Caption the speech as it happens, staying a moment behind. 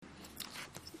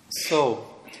So,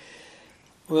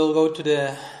 we'll go to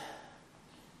the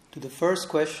first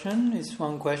question. It's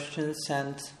one question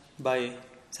sent by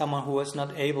someone who was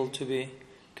not able to be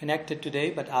connected today,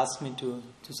 but asked me to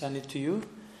send it to you.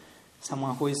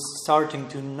 Someone who is starting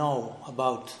to know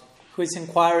about, who is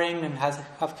inquiring and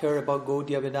have heard about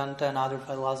Gaudiya Vedanta and other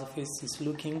philosophies, is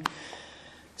looking.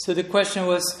 So the question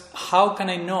was, how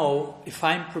can I know if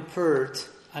I'm prepared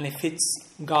and if it's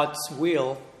God's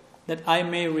will that I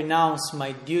may renounce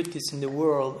my duties in the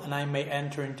world and I may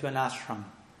enter into an ashram?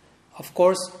 Of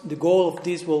course, the goal of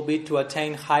this will be to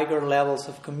attain higher levels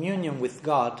of communion with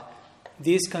God.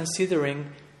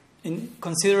 Considering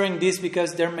this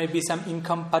because there may be some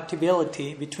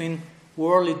incompatibility between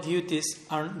worldly duties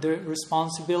and the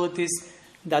responsibilities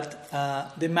that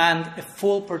demand a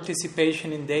full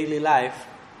participation in daily life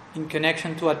in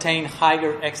connection to attain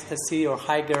higher ecstasy or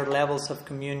higher levels of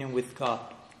communion with God.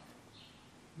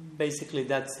 Basically,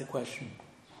 that's the question.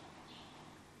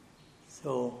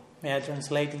 So, may I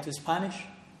translate into Spanish?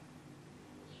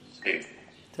 Sí.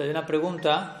 Entonces, hay una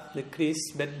pregunta de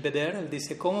Chris Beder. Él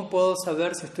dice, ¿cómo puedo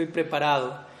saber si estoy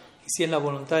preparado y si es la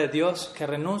voluntad de Dios que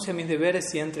renuncie a mis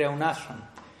deberes y entre a un ashram?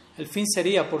 El fin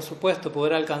sería, por supuesto,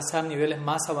 poder alcanzar niveles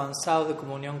más avanzados de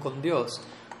comunión con Dios.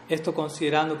 Esto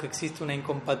considerando que existe una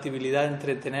incompatibilidad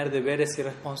entre tener deberes y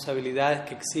responsabilidades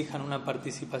que exijan una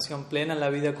participación plena en la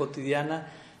vida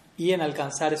cotidiana y en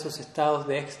alcanzar esos estados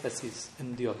de éxtasis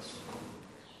en Dios.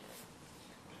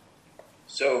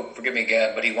 So, forgive me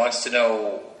again, but he wants to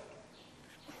know...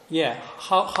 Yeah,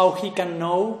 how he can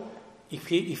know if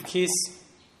he's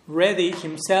ready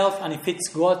himself and if it's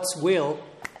God's will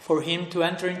for him to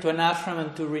enter into an ashram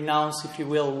and to renounce, if you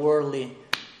will, worldly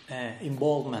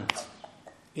involvement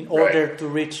in order to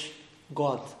reach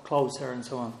God closer and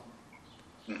so on.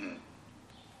 Mm-hmm.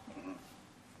 Mm-hmm.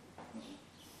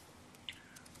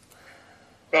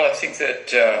 Well, I think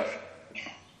that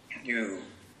you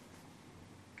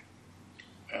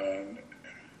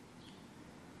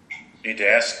need to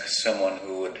ask someone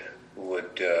who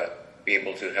would be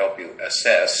able to help you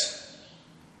assess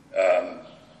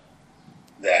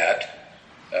that.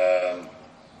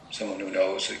 Someone who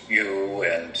knows you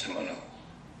and someone who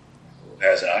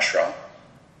has an ashram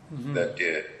that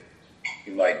you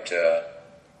might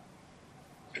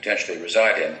potentially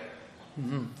reside in.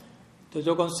 Entonces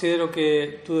yo considero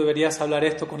que tú deberías hablar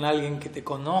esto con alguien que te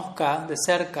conozca de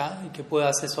cerca y que pueda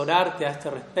asesorarte a este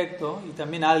respecto, y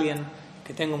también alguien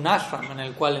que tenga un ashram en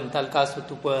el cual en tal caso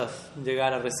tú puedas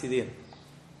llegar a residir.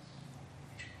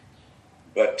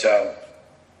 But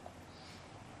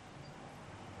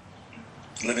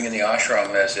living in the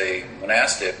ashram as a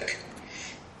monastic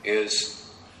is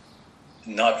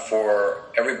not for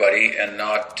everybody and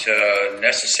not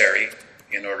necessary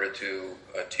in order to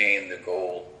attain the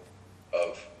goal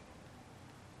of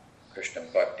Krishna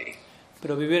Bhakti.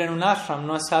 Pero vivir en un ashram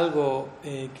no es algo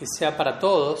que sea para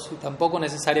todos y tampoco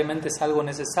necesariamente es algo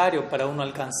necesario para uno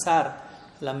alcanzar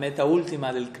la meta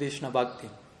última del Krishna Bhakti.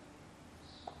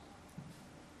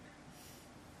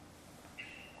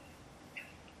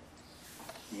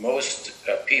 Most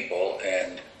people,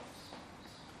 and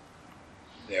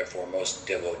therefore most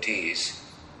devotees,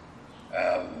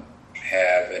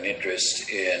 have an interest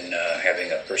in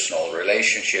having a personal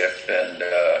relationship and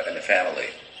a family.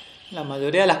 La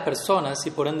mayoría de las personas,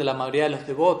 y por ende la mayoría de los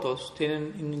devotos,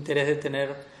 tienen un interés de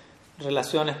tener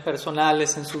relaciones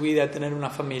personales en su vida, de tener una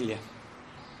familia.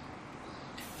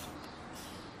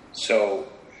 So,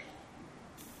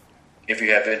 if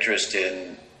you have interest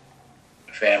in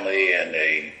family and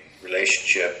a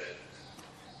relationship,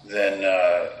 then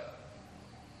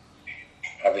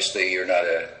obviously you're not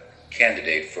a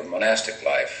candidate for monastic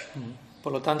life.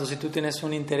 Por lo tanto, si tú tienes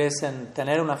un interés en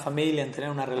tener una familia, en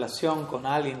tener una relación con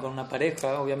alguien, con una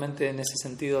pareja, obviamente en ese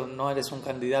sentido no eres un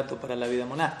candidato para la vida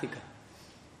monástica.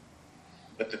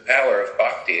 But the power of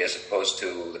bhakti, as opposed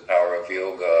to the power of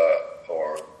yoga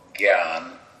or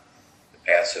gyan, the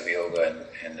paths of yoga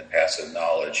and the paths of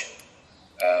knowledge,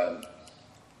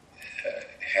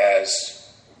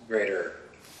 has greater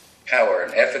power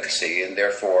and efficacy, and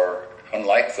therefore,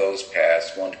 unlike those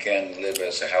paths, one can live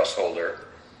as a householder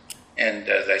and,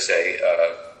 as I say,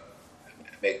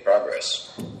 make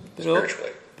progress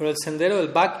spiritually. Pero el sendero del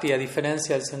bhakti, a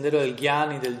diferencia del sendero del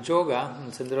gyan y del yoga,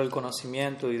 el sendero del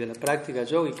conocimiento y de la práctica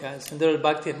yógica, el sendero del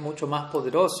bhakti es mucho más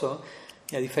poderoso,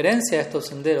 y a diferencia de estos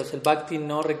senderos, el bhakti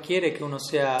no requiere que uno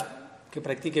que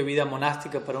practique vida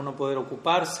monástica para uno poder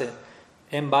ocuparse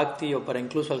en bhakti o para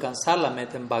incluso alcanzar la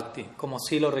meta en bhakti, como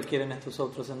sí lo requieren estos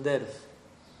otros senderos.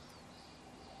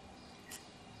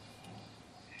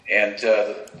 And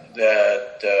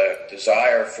that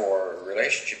desire for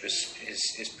relationship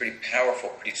is pretty powerful,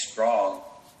 pretty strong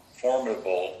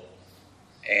formidable,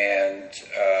 and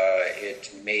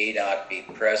it may not be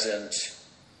present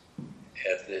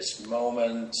at this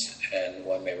moment, and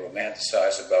one may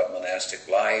romanticize about monastic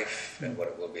life and what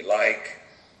it will be like,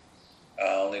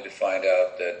 only to find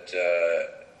out that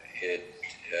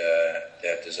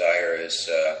that desire is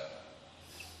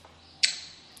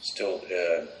still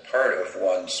part of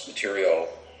one's material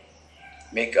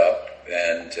makeup,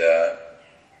 and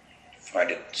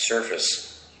find it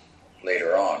surface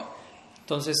later on.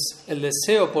 Entonces, el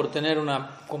deseo por tener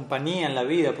una compañía en la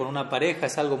vida, por una pareja,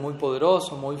 es algo muy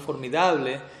poderoso, muy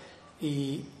formidable,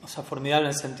 y, o sea, formidable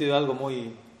en el sentido de algo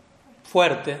muy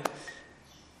fuerte.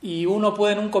 Y uno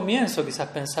puede en un comienzo quizás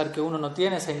pensar que uno no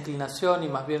tiene esa inclinación y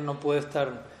más bien no puede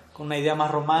estar con una idea más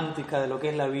romántica de lo que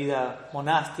es la vida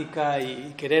monástica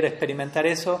y querer experimentar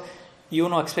eso. Y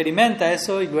uno experimenta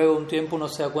eso y luego un tiempo uno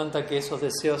se da cuenta que esos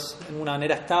deseos de alguna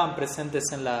manera estaban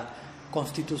presentes en la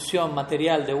constitución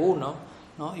material de uno,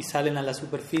 ¿no? Y salen a la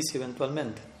superficie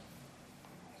eventualmente.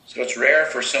 So it's rare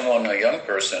for someone, a young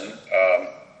person,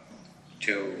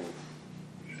 to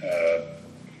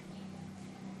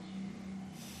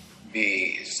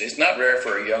be. It's not rare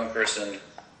for a young person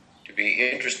to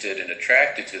be interested and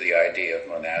attracted to the idea of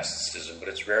monasticism, but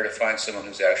it's rare to find someone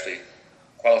who's actually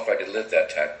qualified to live that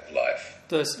type of life.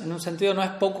 Entonces, en un sentido no es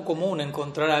poco común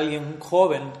encontrar a alguien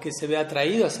joven que se vea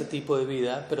atraído a ese tipo de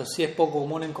vida, pero sí es poco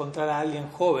común encontrar a alguien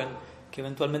joven que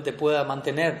eventualmente pueda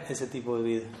mantener ese tipo de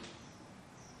vida.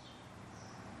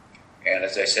 And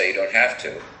as I say, you don't have to.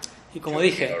 Y como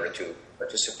dije, in order to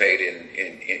participate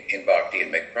in bhakti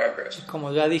and make progress.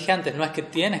 Como ya dije antes, no es que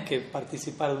tienes que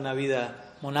participar de una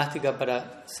vida monástica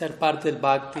para ser parte del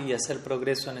bhakti y hacer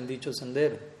progreso en el dicho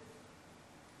sendero.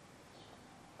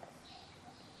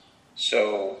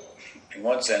 So, in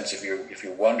one sense, if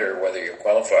you wonder whether you're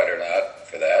qualified or not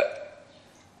for that,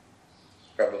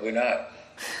 probably not.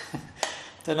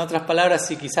 En otras palabras,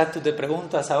 si quizás tú te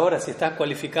preguntas ahora si estás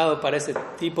cualificado para ese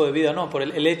tipo de vida o no, por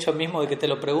el hecho mismo de que te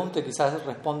lo pregunte, quizás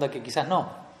responda que quizás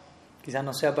no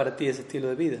sea para ti ese estilo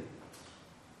de vida.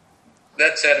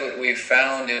 That said, what we've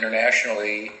found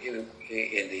internationally in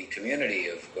the community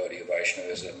of Gaudiya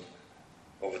Vaishnavism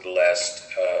over the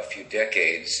last few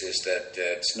decades is that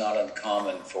it's not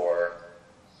uncommon for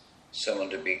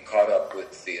someone to be caught up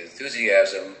with the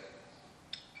enthusiasm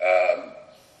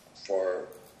for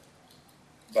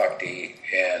bhakti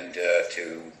and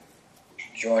to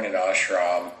join an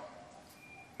ashram.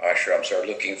 Ashrams are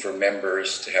looking for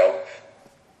members to help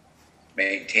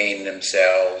maintain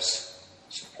themselves,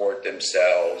 support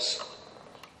themselves,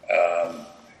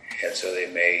 and so they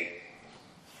may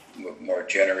more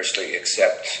generously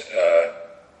accept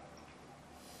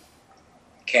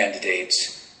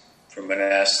candidates for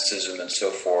monasticism and so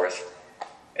forth.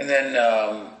 And then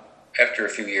after a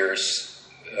few years,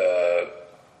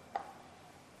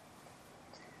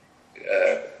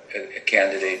 a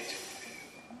candidate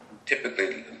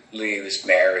typically leaves,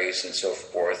 marries, and so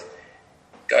forth,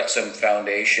 got some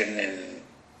foundation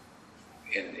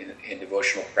in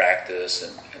devotional practice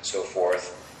and so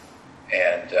forth,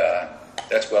 and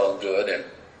that's well and good, and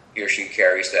he or she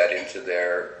carries that into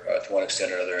their, to one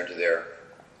extent or another, into their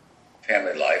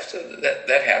family life. So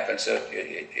that happens. So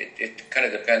it kind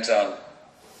of depends on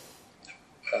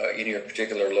your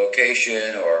particular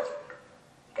location or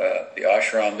the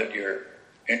ashram that you're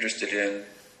interested in,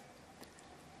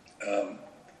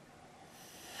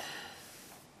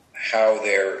 how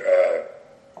they're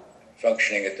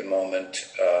functioning at the moment.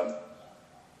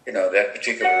 That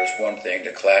particular is one thing.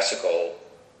 The classical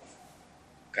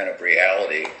kind of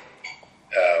reality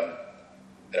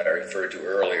that I referred to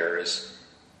earlier is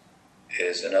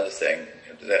another thing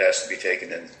that has to be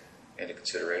taken into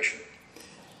consideration.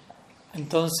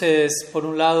 Entonces, por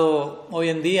un lado, hoy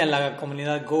en día en la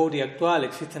comunidad Gaudiya actual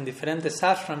existen diferentes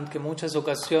ashrams que en muchas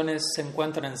ocasiones se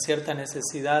encuentran en cierta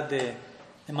necesidad de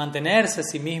mantenerse a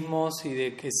sí mismos y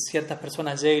de que ciertas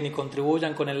personas lleguen y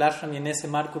contribuyan con el ashram, y en ese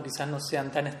marco quizás no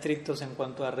sean tan estrictos en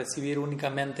cuanto a recibir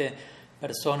únicamente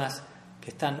personas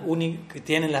que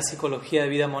tienen la psicología de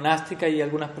vida monástica, y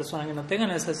algunas personas que no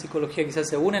tengan esa psicología quizás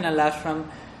se unen al ashram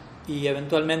y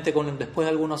eventualmente después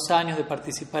de algunos años de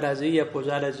participar allí y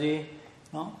apoyar allí,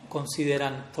 ¿no?,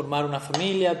 consideran formar una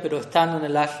familia, pero estando en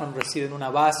el ashram reciben una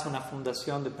base, una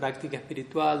fundación de práctica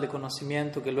espiritual, de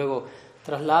conocimiento que luego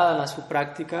trasladan a su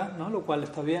práctica, ¿no?, lo cual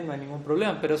está bien, no hay ningún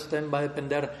problema, pero eso también va a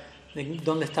depender de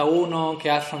dónde está uno,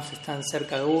 qué ashrams están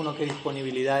cerca de uno, qué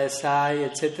disponibilidades hay,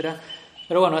 etc.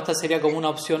 Pero bueno, esta sería como una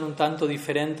opción un tanto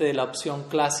diferente de la opción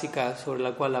clásica sobre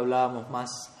la cual hablábamos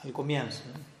más al comienzo,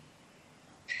 ¿no?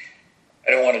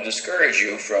 I don't want to discourage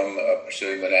you from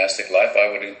pursuing monastic life.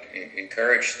 I would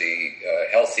encourage the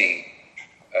healthy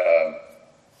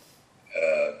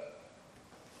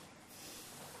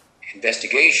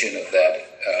investigation of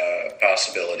that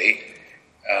possibility,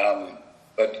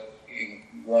 but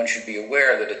one should be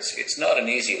aware that it's not an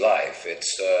easy life.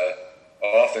 It's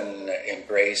often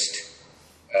embraced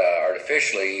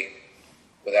artificially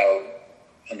without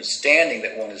understanding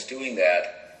that one is doing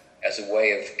that as a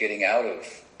way of getting out of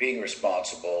being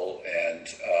responsible and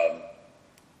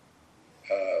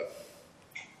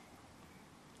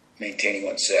maintaining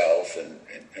oneself and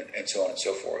so on and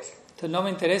so forth. Entonces no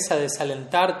me interesa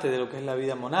desalentarte de lo que es la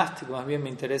vida monástica, más bien me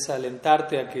interesa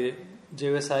alentarte a que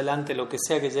lleves adelante lo que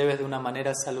sea que lleves de una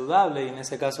manera saludable, y en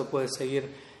ese caso puedes seguir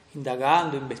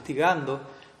indagando, investigando,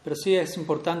 pero sí es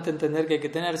importante entender que hay que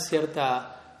tener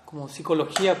cierta como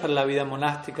psicología para la vida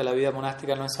monástica. La vida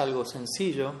monástica no es algo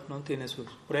sencillo, ¿no? Tiene sus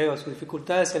pruebas, sus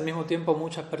dificultades, y al mismo tiempo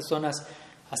muchas personas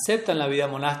aceptan la vida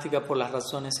monástica por las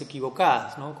razones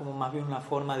equivocadas, ¿no? Como más bien una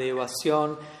forma de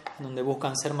evasión, donde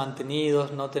buscan ser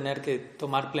mantenidos, no tener que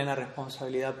tomar plena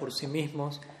responsabilidad por sí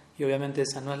mismos, y obviamente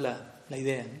esa no es la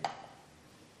idea, ¿no?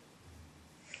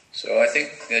 So I think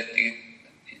that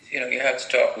you have to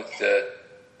talk with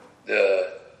the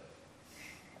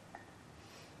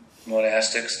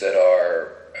monastics that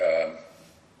are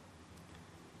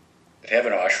that have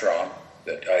an ashram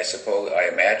that I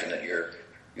imagine that you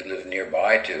live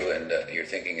nearby to, and you're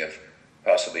thinking of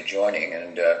possibly joining,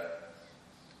 and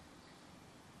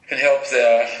can help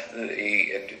the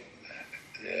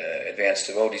advanced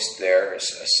devotees there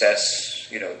assess,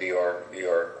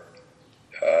 your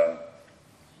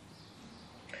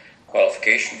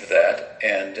qualification for that,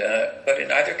 and but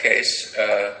in either case,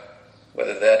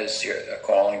 whether that is a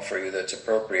calling for you that's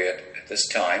appropriate at this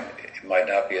time, it might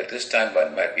not be at this time, but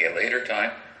it might be a later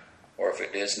time, or if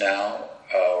it is now,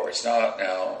 or it's not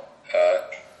now,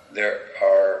 there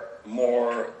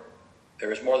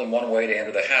is more than one way to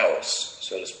enter the house,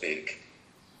 so to speak.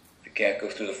 If you can't go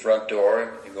through the front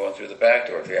door, you go in through the back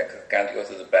door. If you can't go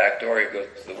through the back door, you go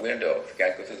through the window. If you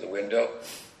can't go through the window,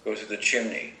 go through the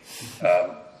chimney.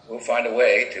 We'll find a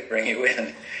way to bring you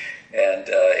in and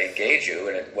engage you.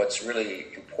 And what's really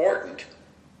important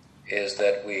is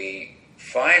that we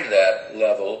find that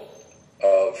level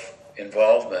of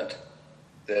involvement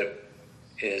that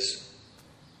is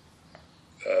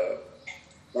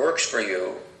works for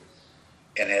you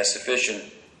and has sufficient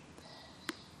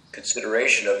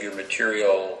consideration of your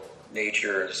material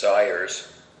nature and desires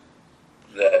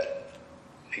that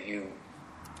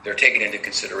they're taken into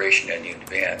consideration and you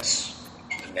advance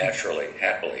naturally,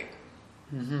 happily,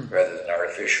 rather than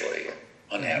artificially,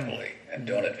 unhappily, and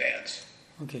don't advance.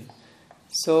 Okay.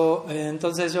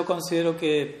 Entonces yo considero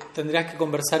que tendrías que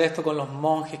conversar esto con los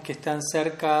monjes que están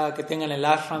cerca, que tengan el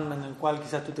ashram en el cual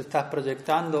quizás tú te estás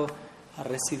proyectando a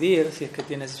residir, si es que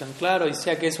tienes eso en claro, y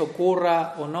sea que eso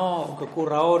ocurra o no, o que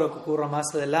ocurra ahora o que ocurra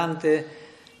más adelante,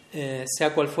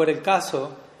 sea cual fuera el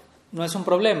caso, no es un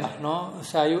problema, ¿no? O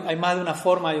sea, hay más de una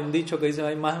forma, hay un dicho que dice,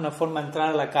 hay más de una forma de entrar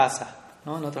a la casa,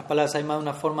 ¿no? En otras palabras, hay más de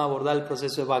una forma de abordar el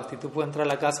proceso de Bhakti. Tú puedes entrar a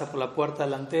la casa por la puerta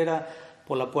delantera,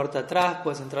 por la puerta atrás,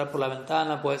 puedes entrar por la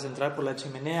ventana, puedes entrar por la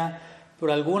chimenea,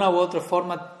 pero de alguna u otra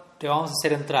forma te vamos a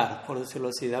hacer entrar, por decirlo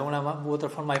así. De alguna u otra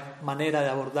forma hay manera de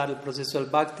abordar el proceso del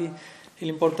Bhakti, y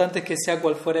lo importante es que sea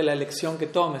cual fuera la elección que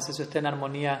tomes, eso esté en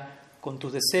armonía con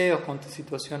tus deseos, con tu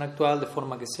situación actual, de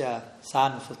forma que sea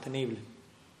sano, sostenible.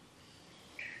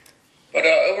 But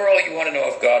overall, you want to know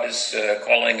if God is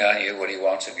calling on you what He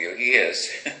wants of you. He is.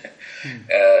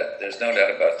 There's no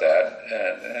doubt about that.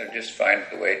 And just find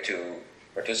the way to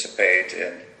participate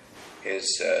in His,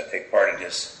 take part in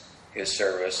His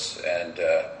service, and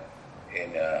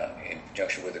in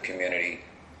conjunction with the community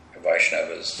of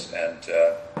Vaishnavas, and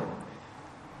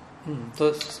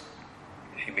entonces,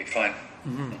 you'll be fine.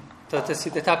 Entonces,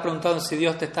 si te estás preguntando si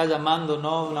Dios te está llamando,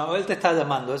 no, Él te está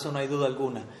llamando, eso no hay duda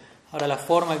alguna. Ahora, la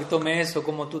forma que tome eso,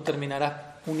 cómo tú terminarás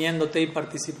uniéndote y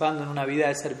participando en una vida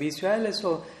de servicio a Él,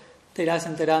 eso te irás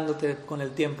enterándote con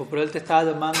el tiempo. Pero Él te está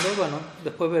llamando, y bueno,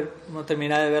 después uno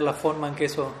terminará de ver la forma en que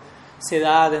eso se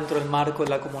da dentro del marco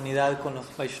de la comunidad, con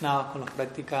los Vaishnavas, con los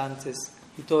practicantes,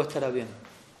 y todo estará bien.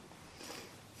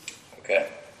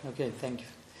 Okay, thank you.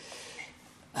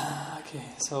 Okay,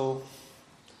 so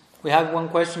we have one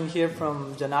question here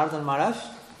from Janardhan Maharaj.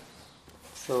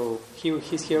 So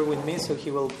he's here with me, so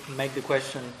he will make the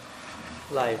question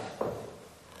live,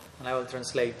 and I will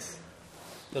translate.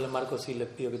 Yo le marco si le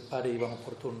pido que pare y vamos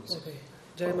por turnos. Okay.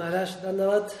 Jai Maharaj,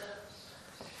 Dandavat.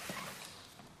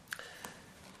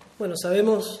 Bueno,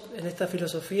 sabemos en esta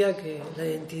filosofía que la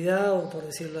identidad, o por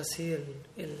decirlo así,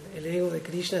 el ego de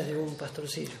Krishna es de un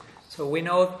pastorcillo. So we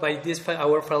know by this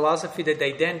our philosophy that the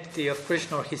identity of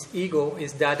Krishna or his ego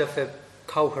is that of a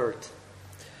cowherd.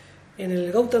 En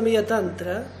el Gautamiya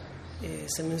Tantra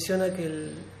se menciona que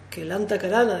el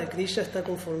Antakarana de Krishna está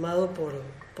conformado por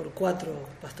 4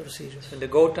 pastorcillos. In the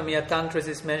Gautamiya Tantra it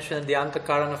is mentioned the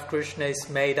Antakarana of Krishna is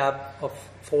made up of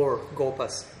 4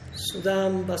 gopas.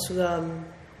 Sudam, Vasudam,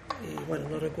 y bueno,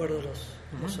 no recuerdo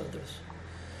los otros.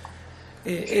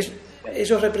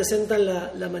 Ellos representan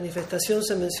la manifestación,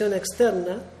 se menciona,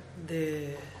 externa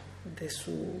de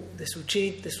su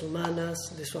chit, de su manas,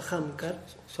 de su ahamkar.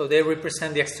 So they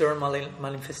represent the external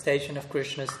manifestation of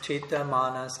Krishna's chitta,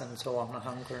 manas, and so on,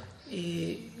 ahankara.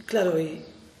 Y claro, y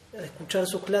al escuchar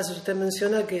sus clases usted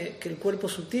menciona que el cuerpo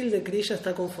sutil de Krishna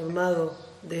está conformado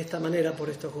de esta manera por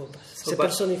estos gopas. Se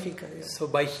personifica. Digamos. So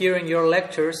by hearing your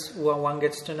lectures, one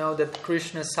gets to know that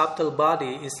Krishna's subtle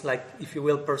body is like, if you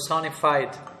will, personified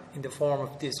in the form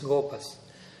of these gopas.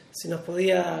 Si nos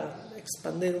podía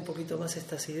expandir un poquito más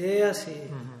estas ideas y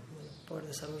poder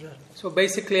desarrollar. So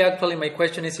basically, actually, my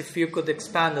question is if you could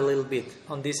expand a little bit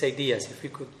on these ideas, if you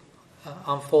could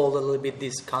unfold a little bit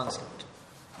this concept.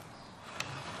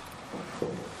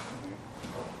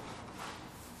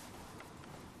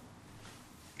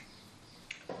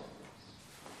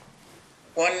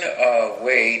 One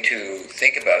way to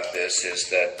think about this is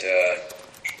that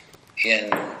in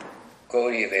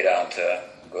Gaudiya Vedanta,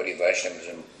 Gaudiya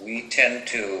Vaishnavism, we tend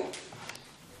to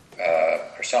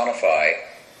personify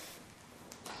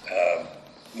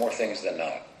more things than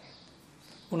not.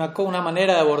 Una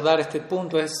manera de abordar este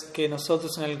punto es que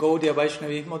nosotros en el Gaudiya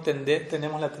Vaishnavismo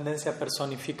tenemos la tendencia a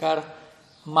personificar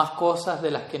más cosas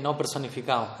de las que no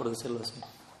personificamos, por decirlo así.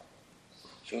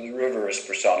 So the river is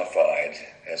personified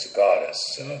as a goddess,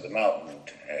 the mountain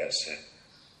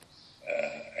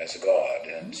as a god,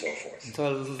 and so forth.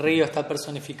 Entonces el río está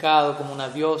personificado como una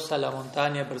diosa, la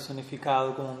montaña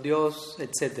personificado como un dios,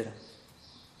 etc.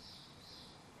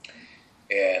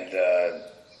 And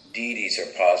deities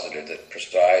are posited that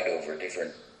preside over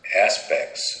different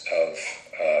aspects of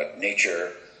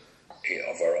nature,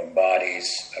 of our own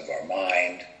bodies, of our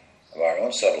mind, of our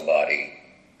own subtle body,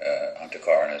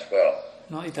 Antakarana as well.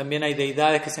 ¿No? Y también hay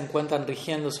deidades que se encuentran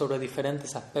rigiendo sobre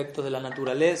diferentes aspectos de la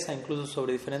naturaleza, incluso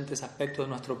sobre diferentes aspectos de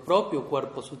nuestro propio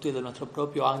cuerpo sutil, de nuestro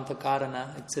propio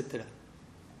Antakarana, etc.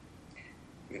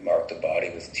 We mark the body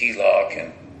with tilak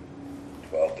in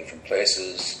 12 different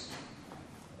places,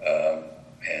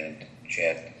 and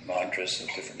chant mantras of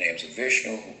different names of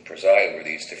Vishnu who preside over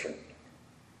these different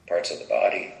parts of the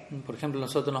body. Por ejemplo,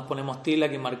 nosotros nos ponemos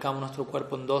tilak y marcamos nuestro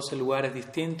cuerpo en 12 lugares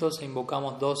distintos e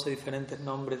invocamos 12 diferentes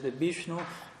nombres de Vishnu,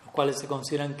 los cuales se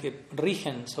consideran que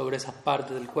rigen sobre esas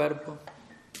partes del cuerpo.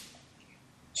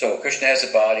 So Krishna has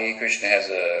a body, Krishna has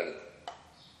a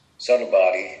subtle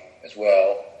body as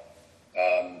well.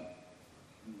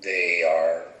 They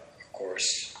are, of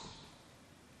course,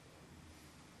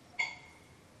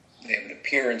 they have an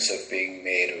appearance of being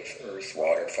made of earth,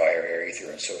 water, fire, air,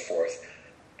 ether, and so forth,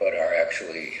 but are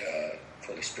actually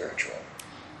fully spiritual.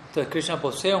 Entonces Krishna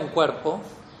posee un cuerpo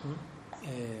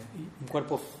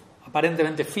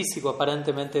aparentemente físico,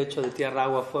 aparentemente hecho de tierra,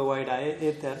 agua, fuego, aire,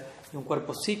 éter, y un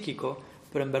cuerpo psíquico,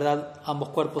 pero en verdad ambos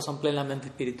cuerpos son plenamente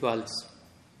espirituales.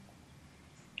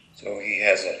 So he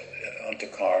has an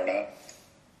Antakarana,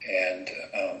 and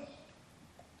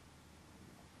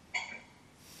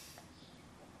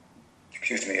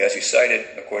as you cited,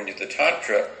 according to the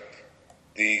Tantra,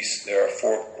 there are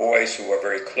 4 boys who are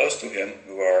very close to him,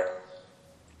 who are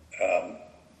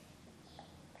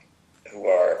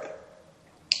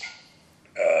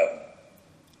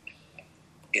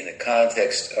in the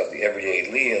context of the everyday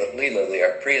Leela, they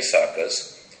are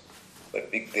Priyasakas,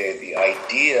 but the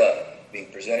idea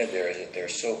being presented there is that they're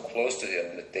so close to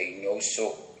him that they know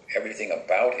everything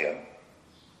about him.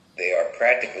 They are,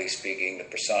 practically speaking, the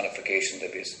personification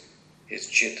of his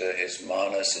chitta, his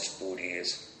manas, his buddhi,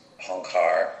 his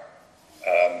ahankar,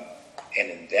 and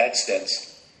in that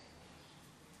sense,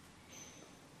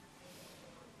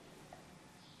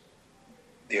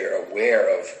 they're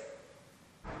aware of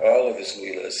all of his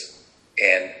leelas,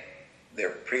 and their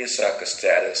Priyasaka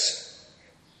status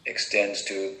extends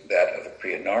to that of a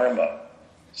Priyanarma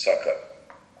Saka,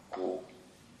 who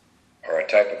are a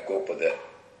type of gopa that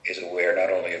is aware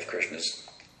not only of Krishna's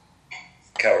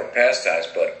coward pastimes,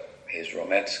 but his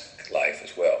romantic life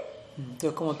as well.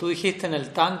 Entonces, como tú dijiste, en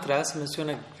el Tantra se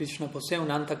menciona que Krishna posee un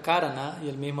Antakarana y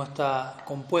él mismo está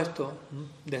compuesto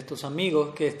de estos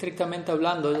amigos que, estrictamente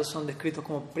hablando, ellos son descritos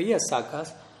como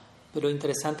Priyasakas, pero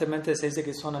interesantemente se dice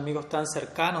que son amigos tan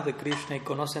cercanos de Krishna y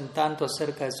conocen tanto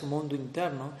acerca de su mundo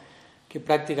interno que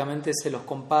prácticamente se los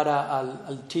compara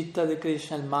al chitta de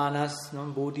Krishna, el manas, ¿no?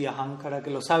 Buddhi, ahankara, que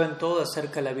lo saben todo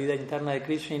acerca de la vida interna de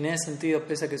Krishna, y en ese sentido,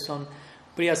 pese a que son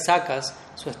Priya Sakas,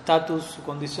 su estatus, su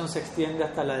condición se extiende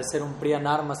hasta la de ser un Priya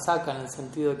Narma Saka, en el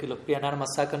sentido de que los Priya Narma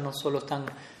Sakas no solo están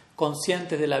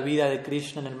conscientes de la vida de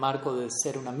Krishna en el marco de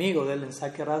ser un amigo de él en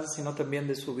Sakya Rasa, sino también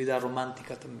de su vida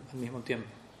romántica al mismo tiempo.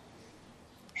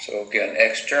 So again,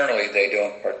 externally they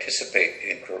don't participate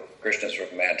in Krishna's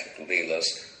romantic leelas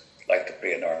like the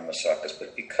Priya Narma Sakas,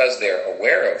 but because they're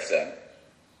aware of them,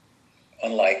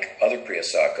 unlike other Priya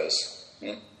Sakas,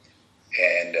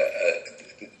 and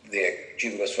the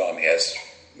Jiva Goswami has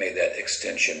made that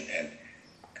extension and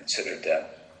considered them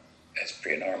as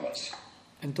Priya Narmas.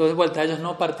 Entonces, de vuelta, ellos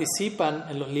no participan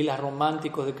en los lilas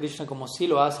románticos de Krishna como sí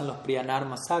lo hacen los Priya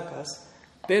Narma Sakas,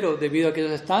 pero debido a que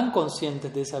ellos están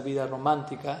conscientes de esa vida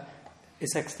romántica,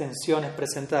 esa extensión es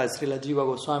presentada. Srila Jiva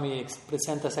Goswami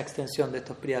presenta esa extensión de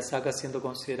estos Priya Sakas siendo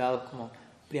considerados como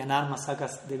Priya Narma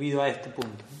Sakas debido a este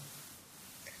punto.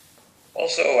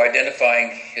 Also,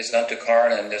 identifying his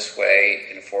Antakarna in this way,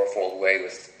 in a fourfold way,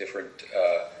 with different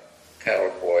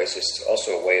cowherd boys, is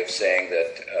also a way of saying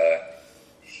that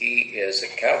he is a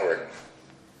cowherd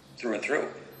through and through.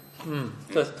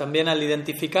 Entonces, también al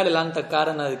identificar el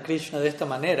Antakarna de Krishna de esta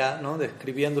manera, ¿no?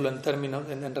 Describiéndolo en términos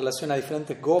en relación a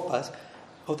diferentes gopas,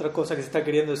 otra cosa que se está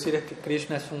queriendo decir es que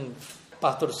Krishna es un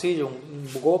pastorcillo, un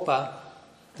gopa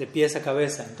de pies a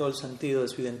cabeza en todo el sentido de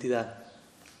su identidad.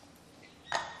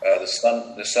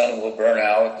 The sun will burn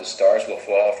out, the stars will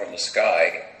fall from the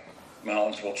sky,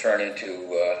 mountains will turn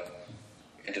into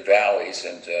valleys,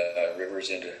 and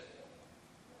rivers into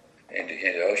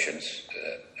oceans.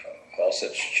 All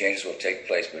such changes will take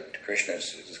place, but Krishna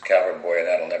is a cowherd boy, and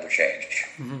that'll never change.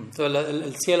 Entonces,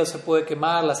 el cielo se puede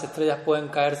quemar, las estrellas pueden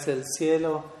caerse del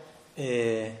cielo,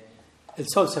 el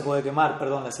sol se puede quemar,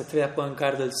 perdón, las estrellas pueden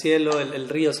caer del cielo, el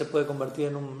río se puede convertir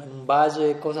en un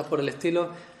valle, cosas por el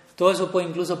estilo. Todo eso puede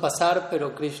incluso pasar,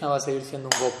 pero Krishna va a seguir siendo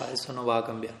un gopa, eso no va a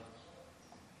cambiar.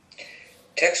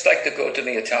 Texts like the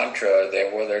Gautamiya Tantra,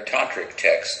 they're tantric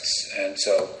texts, and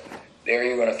so there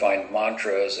you're going to find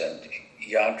mantras and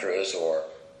yantras or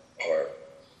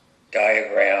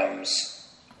diagrams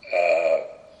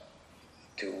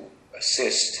to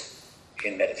assist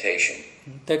in meditation.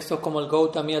 Textos como el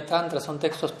Gautamiya Tantra son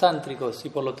textos tántricos y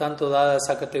por lo tanto, dada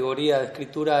esa categoría de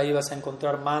escritura, ahí vas a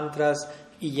encontrar mantras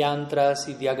y yantras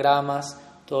y diagramas,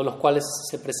 todos los cuales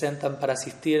se presentan para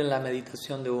asistir en la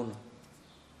meditación de uno.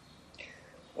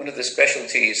 One of the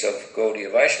specialties of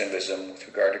Gaudiya Vaishnavism with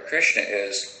regard to Krishna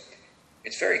is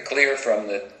it's very clear from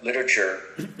the literature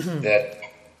that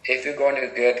if you're going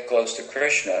to get close to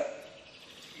Krishna,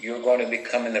 you're going to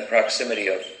become in the proximity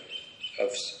of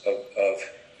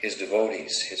his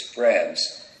devotees, his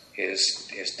friends, his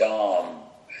Dham.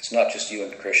 It's not just you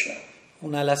and Krishna.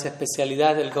 Una de las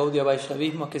especialidades del Gaudiya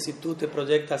Vaishnavismo es que si tú te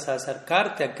proyectas a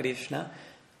acercarte a Krishna,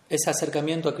 ese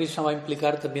acercamiento a Krishna va a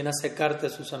implicar también acercarte a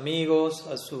sus amigos,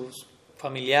 a sus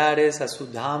familiares, a su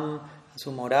dham, a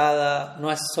su morada.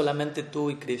 No es solamente tú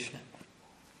y Krishna.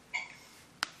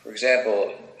 For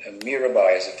example,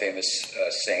 Mirabai is a famous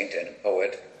saint and a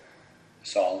poet,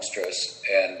 songstress,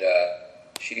 and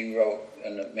she wrote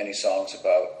many songs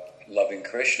about loving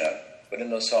Krishna. But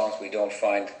in those songs we don't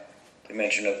find the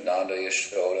mention of Nanda,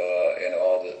 Yashoda, and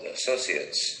all the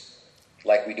associates,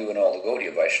 like we do in all the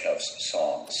Gaudiya Vaishnava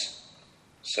songs.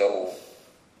 So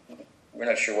we're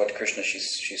not sure what Krishna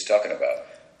she's talking about.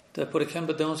 Entonces, por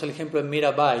ejemplo, tenemos el ejemplo de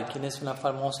Mirabai, quien es una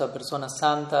famosa persona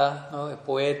santa, ¿no? Es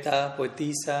poeta,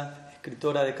 poetisa,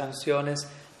 escritora de canciones,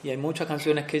 y hay muchas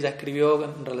canciones que ella escribió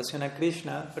en relación a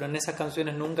Krishna, pero en esas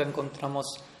canciones nunca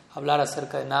encontramos hablar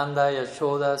acerca de Nanda y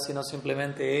Yashoda, sino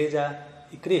simplemente ella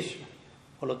y Krishna.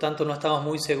 Por lo tanto, no estamos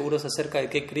muy seguros acerca de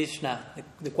qué Krishna,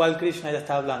 de cuál Krishna ella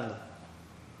está hablando.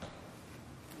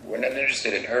 We're not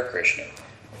interested in her Krishna.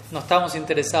 No estamos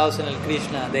interesados en el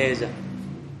Krishna de ella.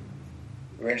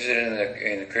 We're interested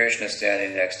in the Krishna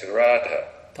standing next to Radha.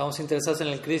 Estamos interesados en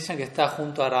el Krishna que está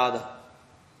junto a Radha.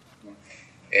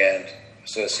 And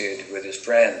associated with his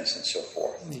friends and so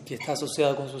forth. Y que está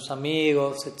asociado con sus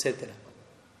amigos, etc.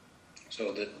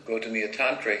 So the Gautamiya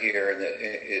Tantra here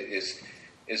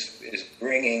is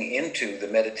bringing into the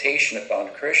meditation upon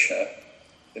Krishna,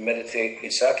 the meditate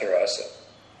in Sakya Rasa,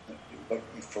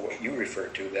 for what you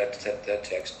referred to, that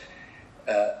text,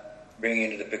 bringing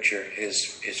into the picture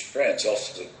his friends.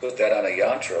 Also, to put that on a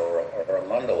yantra or a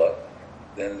mandala,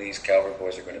 then these cowherd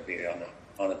boys are going to be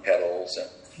on the pedals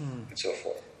and so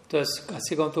forth. Entonces,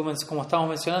 así como estamos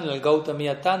mencionando, el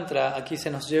Gautamiya Tantra, aquí se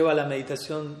nos lleva a la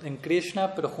meditación en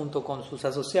Krishna, pero junto con sus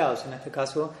asociados, en este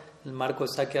caso, el marco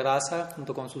de Sakya Rasa,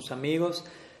 junto con sus amigos,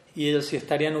 y ellos si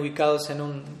estarían ubicados en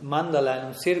un mandala, en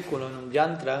un círculo, en un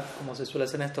yantra, como se suele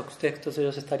hacer en estos textos,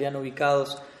 ellos estarían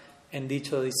ubicados en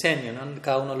dicho diseño, ¿no?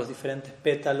 Cada uno de los diferentes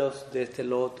pétalos de este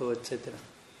loto, etc.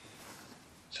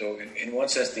 So in one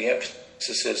sense, the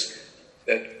emphasis is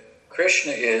that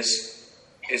Krishna is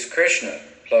Krishna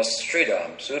plus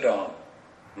Sridham, Sudham,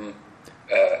 and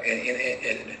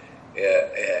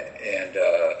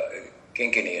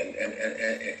Kinkini and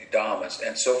Dham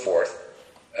and so forth.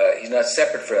 He's not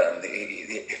separate from them.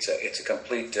 It's a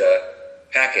complete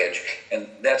package, and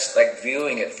that's like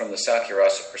viewing it from the Sakya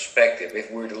Rasa perspective.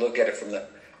 If we were to look at it from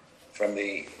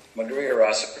the Madhurya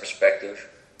Rasa perspective,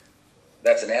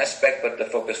 that's an aspect, but the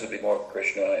focus would be more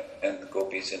Krishna and the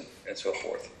gopis and so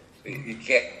forth. You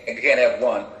can't have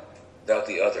one without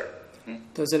the other.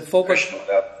 Entonces el foco Krishna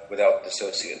without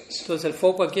associates. Entonces el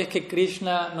foco aquí es que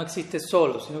Krishna no existe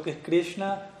solo, sino que es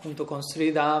Krishna junto con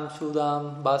Sridham,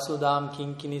 Sudham, Vasudham,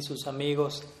 Kinkini, sus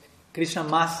amigos, Krishna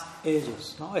más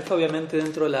ellos, ¿no? Esto obviamente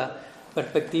dentro de la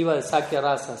perspectiva de Sakya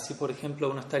Rasa. Si por ejemplo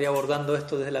uno estaría abordando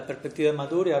esto desde la perspectiva de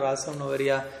Madhurya Rasa, uno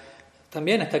vería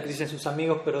también está Krishna y sus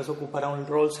amigos, pero eso ocupará un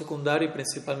rol secundario y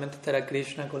principalmente estará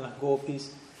Krishna con las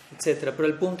gopis, etc. Pero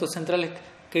el punto central es que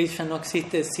Krishna no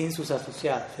existe sin sus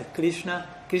asociados.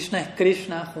 Krishna es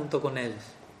Krishna junto con ellos.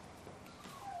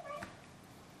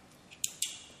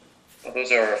 Well,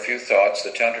 those are a few thoughts.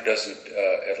 The Tantra doesn't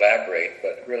elaborate,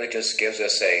 but really just gives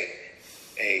us a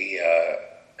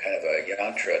kind of a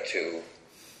yantra to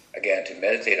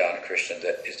meditate on Krishna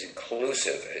that is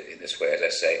inclusive in this way, as I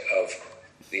say, of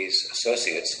these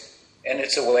associates. And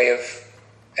it's a way of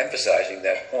emphasizing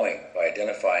that point by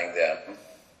identifying them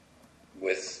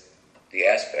with the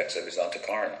aspects of his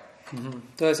antakarna.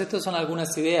 Entonces, estas son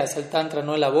algunas ideas. El Tantra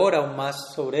no elabora aún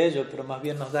más sobre ello, pero más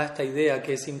bien nos da esta idea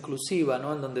que es inclusiva,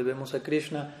 ¿no? En donde vemos a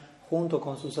Krishna junto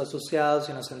con sus asociados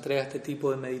y nos entrega este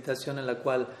tipo de meditación en la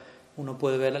cual uno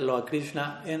puede verlo a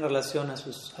Krishna en relación a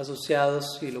sus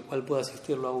asociados y lo cual puede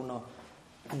asistirlo a uno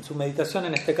en su meditación,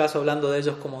 en este caso hablando de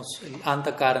ellos como el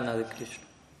antakarna de Krishna.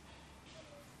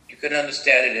 You can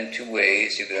understand it in two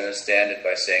ways. You can understand it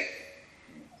by saying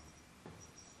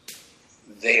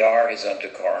they are his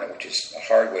antakarna, which is a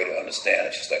hard way to understand.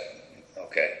 It's just like,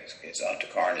 okay, his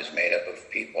antakarna is made up of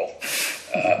people.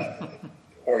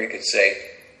 Or you could say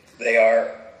they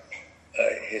are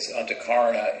his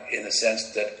antakarna in the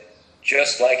sense that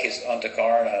just like his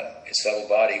antakarna, his subtle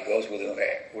body goes with him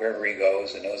wherever he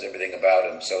goes and knows everything about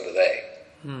him, so do they.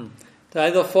 Entonces,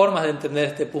 hay dos formas de entender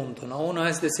este punto, ¿no? Uno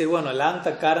es decir, bueno, el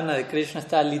antakarna de Krishna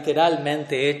está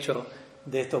literalmente hecho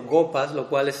de estos gopas, lo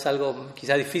cual es algo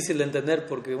quizá difícil de entender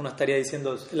porque uno estaría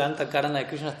diciendo el antakarna de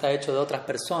Krishna está hecho de otras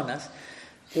personas.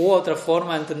 U otra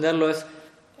forma de entenderlo es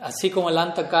así como el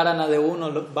antakarna de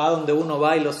uno va donde uno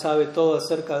va y lo sabe todo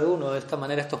acerca de uno, de esta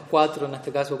manera estos cuatro, en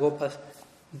este caso gopas,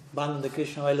 van donde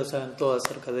Krishna va y lo saben todo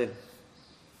acerca de él.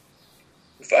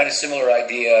 We find a similar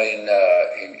idea in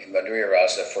Madhurya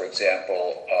Rasa. For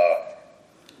example,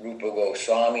 Rupa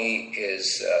Goswami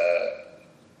is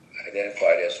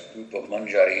identified as Rupa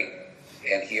Manjari,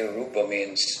 and here Rupa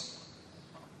means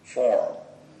form,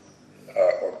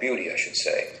 or beauty, I should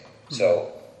say.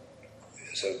 So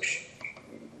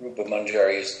Rupa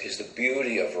Manjari is the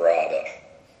beauty of Radha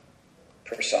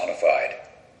personified.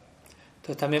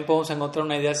 Entonces también podemos encontrar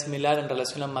una idea similar en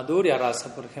relación a Madhurya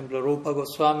Rasa. Por ejemplo, Rupa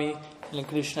Goswami en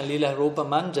Krishna Lila es Rupa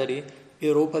Manjari,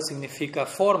 y Rupa significa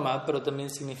forma, pero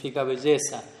también significa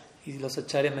belleza. Y los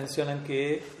acharyas mencionan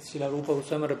que Srila Rupa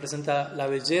Goswami representa la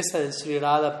belleza de Sri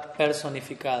Radha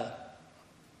personificada.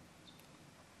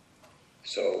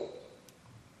 So,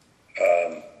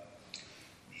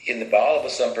 in the Vallabha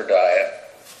Sampradaya,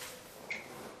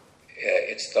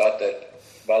 it's thought that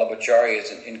Vallabhacharya is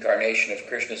an incarnation of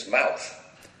Krishna's mouth.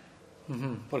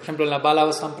 Por ejemplo, en la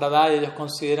Vallabha Sampradaya ellos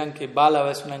consideran que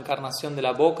Vallabha es una encarnación de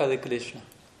la boca de Krishna.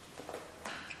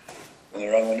 In the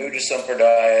Ramanuja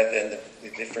Sampradaya, then the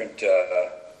different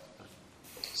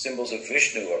symbols of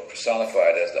Vishnu are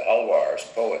personified as the alvars,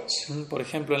 poets. Por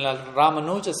ejemplo, en la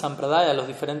Ramanuja Sampradaya los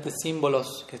diferentes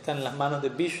símbolos que están en las manos de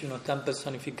Vishnu están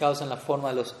personificados en la forma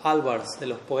de los alvars, de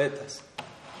los poetas,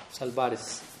 los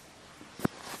alvares.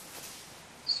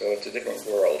 So it's a different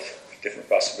world, different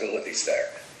possibilities there.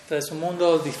 Entonces es un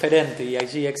mundo diferente y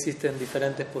allí existen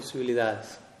diferentes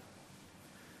posibilidades.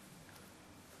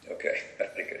 Okay,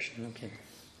 Hare Krishna. Okay,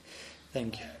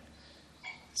 thank you.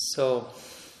 So,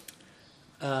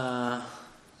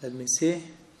 let me see.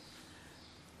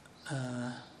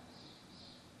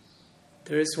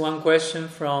 There is one question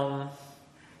from,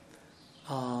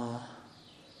 one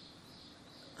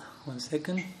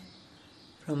second,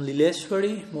 from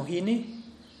Lileshwari Mohini.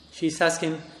 She's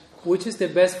asking, which is the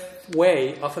best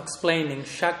way of explaining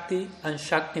Shakti and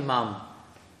Shaktimam?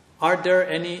 Are there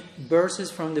any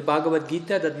verses from the Bhagavad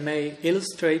Gita that may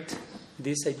illustrate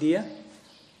this idea?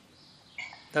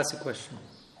 That's the question.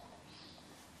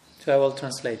 So I will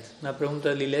translate. Una pregunta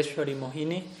de Lileshwari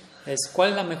Mohini es: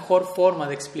 ¿cuál es la mejor forma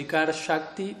de explicar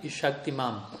Shakti y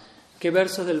Shaktiman? ¿Qué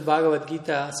versos del Bhagavad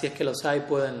Gita, si es que los hay,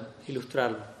 pueden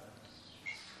ilustrarlo?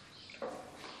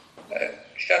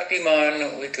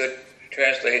 Shaktiman we could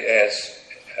translate as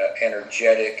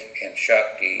energetic and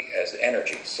Shakti as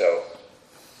energy. So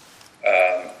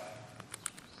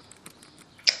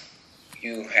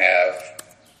you have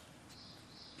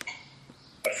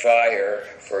a fire,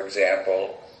 for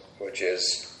example, which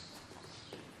is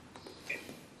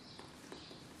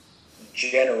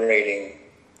generating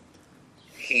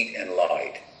heat and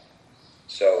light.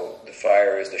 So the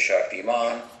fire is the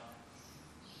Shaktiman,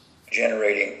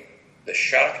 generating the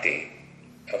Shakti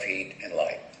of heat and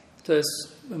light.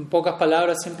 Entonces, en pocas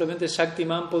palabras, simplemente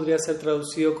Shaktiman podría ser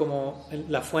traducido como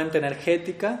la fuente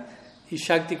energética y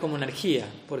Shakti como energía.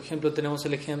 Por ejemplo, tenemos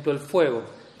el ejemplo del fuego,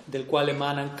 del cual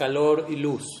emanan calor y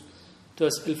luz.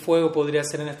 Entonces, el fuego podría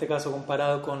ser en este caso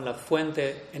comparado con la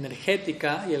fuente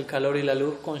energética y el calor y la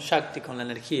luz con Shakti, con la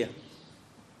energía.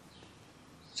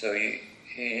 So you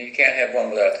can't have one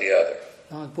without the other.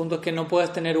 ¿No? El punto es que no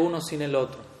puedes tener uno sin el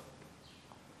otro.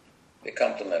 They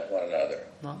complement one another.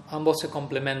 ¿No? Ambos se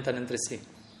complementan entre sí.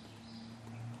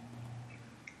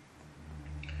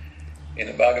 In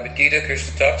the Bhagavad Gita,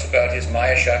 Krishna talks about his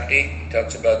Maya Shakti, he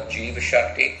talks about Jiva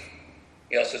Shakti,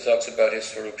 he also talks about his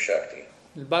Swarup Shakti.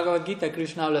 El Bhagavad Gita,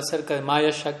 Krishna habla acerca de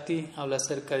Maya Shakti, habla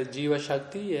acerca de Jiva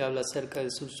Shakti y habla acerca de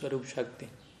su Swarup Shakti.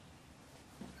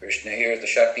 Krishna here is the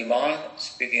Shaktiman,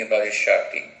 speaking about his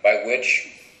Shakti, by which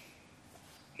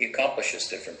he accomplishes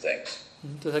different things.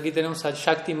 Entonces aquí tenemos al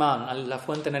Shaktiman, a la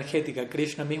fuente energética,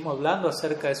 Krishna mismo hablando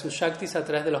acerca de sus Shaktis a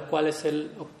través de los cuales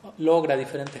él logra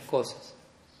diferentes cosas.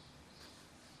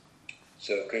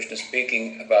 So Krishna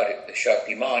speaking about the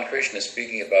Shaktiman, Krishna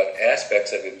speaking about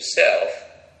aspects of himself,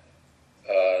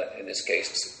 in this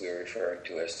case we're referring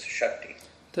to as Shakti.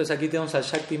 Entonces aquí tenemos al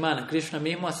Shaktiman, Krishna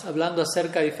mismo hablando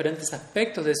acerca de diferentes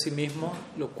aspectos de sí mismo,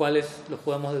 los cuales los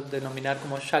podemos denominar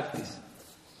como Shaktis.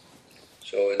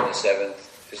 So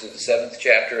this is the seventh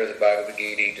chapter of the Bhagavad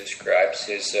Gita. He describes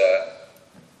his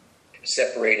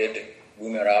separated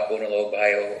Vimarapunalo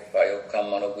Bhayo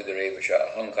Kamano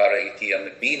Buddharevacha Ahankara iti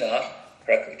Bina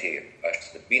Prakriti.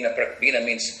 Bina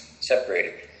means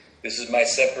separated. This is my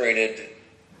separated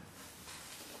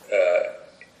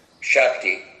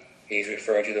Shakti. He's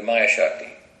referring to the Maya Shakti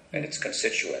and its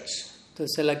constituents.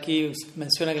 Entonces él aquí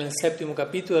menciona que en el séptimo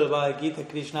capítulo del Bhagavad Gita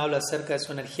Krishna habla acerca de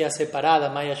su energía separada,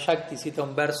 Maya Shakti, cita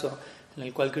un verso en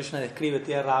el cual Krishna describe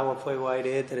tierra, agua, fuego,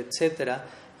 aire, éter, etc.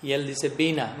 Y él dice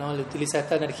Bina, ¿no? Él utiliza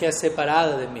esta energía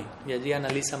separada de mí y allí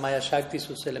analiza Maya Shakti y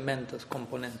sus elementos,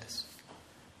 componentes.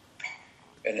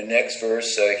 In the next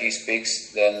verse he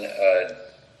speaks then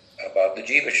about the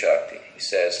Jiva Shakti. He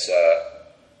says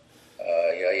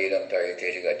Yayidam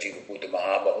Daryate Jagat Jiva Bhuta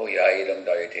Mahabaho Yayidam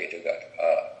Daryate Jagat.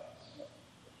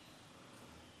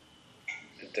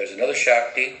 There's another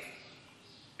Shakti,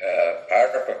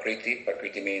 Para Prakriti.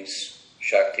 Prakriti means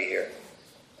Shakti here.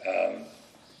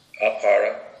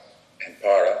 Apara and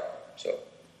Para. So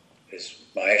his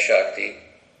Maya Shakti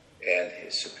and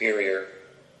his superior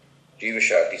Jiva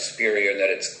Shakti, superior in that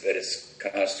it's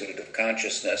constituted of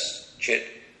consciousness, Chit.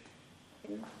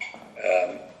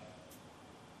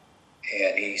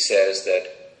 And he says that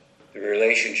the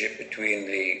relationship between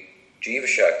the Jiva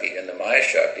Shakti and the Maya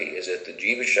Shakti is that the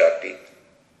Jiva Shakti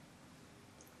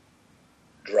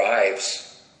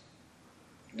drives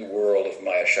the world of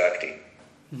Maya Shakti.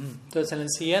 Entonces en el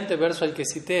siguiente verso al que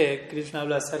cité, Krishna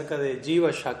habla acerca de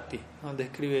Jiva Shakti, ¿no?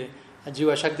 Describe a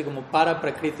Jiva Shakti como para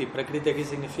Prakriti. Prakriti aquí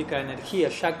significa energía,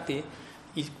 Shakti,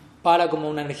 y para como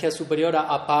una energía superior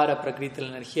a para Prakriti, la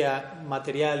energía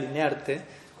material inerte,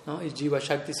 ¿no? Y Jiva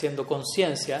Shakti siendo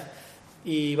conciencia.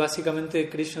 Y básicamente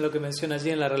Krishna lo que menciona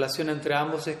allí en la relación entre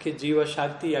ambos es que Jiva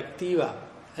Shakti activa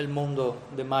el mundo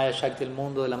de Maya Shakti, el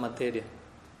mundo de la materia.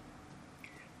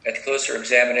 At closer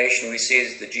examination, we see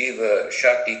that the Jiva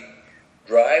Shakti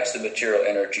drives the material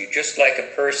energy, just like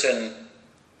a person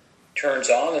turns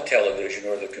on the television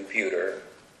or the computer,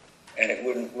 and it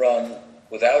wouldn't run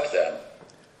without them.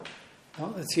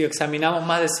 ¿No? Si examinamos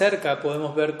más de cerca,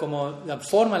 podemos ver como la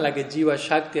forma en la que Jiva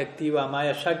Shakti activa a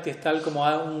Maya Shakti es tal como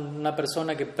una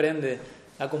persona que prende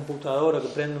la computadora, que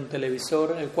prende un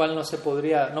televisor, el cual no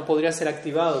podría ser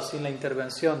activado sin la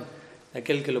intervención de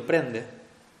aquel que lo prende.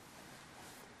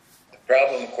 The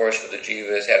problem, of course, with the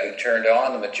Jiva is having turned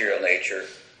on the material nature,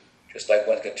 just like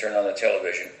one could turn on the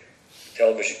television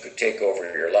could take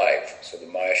over your life. So the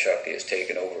Maya Shakti has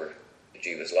taken over the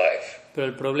Jiva's life. Pero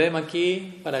el problema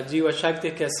aquí para Jiva Shakti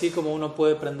es que así como uno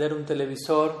puede prender un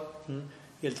televisor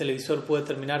y el televisor puede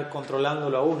terminar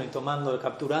controlándolo a uno y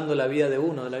capturando la vida de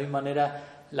uno. De la misma manera,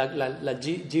 la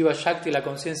Jiva Shakti, la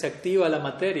conciencia activa la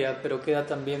materia, pero queda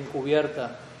también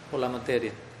cubierta por la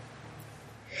materia.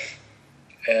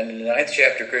 And in the 9th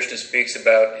chapter, Krishna speaks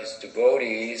about his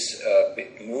devotees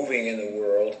moving in the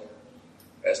world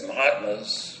as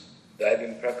Mahatmas,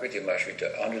 Daivim Prakriti Mashrita,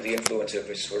 under the influence of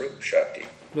his Swarup Shakti.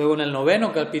 Luego en el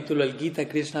 9º capítulo del Gita,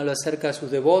 Krishna habla acerca de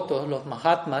sus devotos, los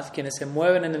Mahatmas, quienes se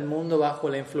mueven en el mundo bajo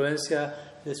la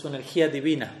influencia de su energía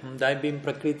divina, Daivim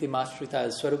Prakriti Mashrita,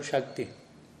 el Swarup Shakti.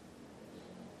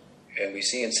 And we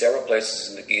see in several places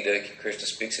in the Gita, Krishna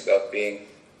speaks about being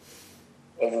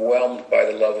overwhelmed by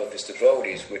the love of his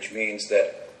devotees, which means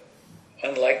that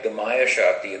unlike the Maya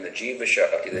Shakti and the Jiva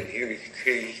Shakti that he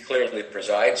clearly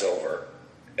presides over,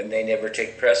 and they never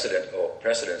take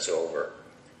precedence over,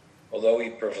 although he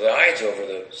presides over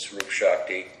the Swarup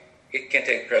Shakti, it can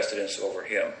take precedence over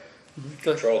him,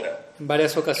 control him. En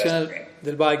varias ocasiones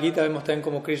del Bhagavad Gita vemos también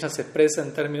cómo Krishna se expresa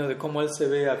en términos de cómo él se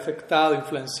ve afectado,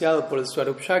 influenciado por el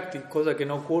Swarup Shakti, cosa que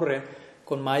no ocurre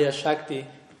con Maya Shakti,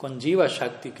 con Jiva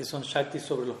Shakti, que son Shaktis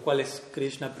sobre los cuales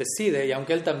Krishna preside, y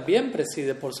aunque él también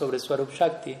preside por sobre Swarup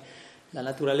Shakti, la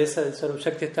naturaleza del Swarup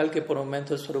Shakti es tal que por un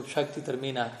momento el Swarup Shakti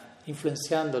termina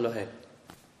influenciándolo a él.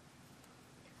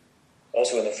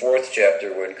 Also in the 4th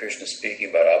chapter, when Krishna is speaking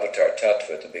about Avatar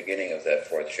Tattva at the beginning of that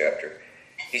 4th chapter,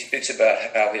 he speaks about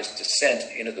how his descent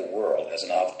into the world as an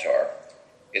avatar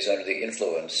is under the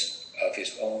influence of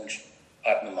his own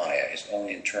Atmamaya, his own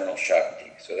internal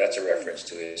Shakti. So that's a reference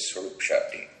to his Swarup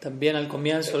Shakti. También al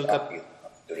comienzo del capítulo.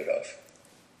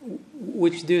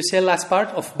 Which do you say last part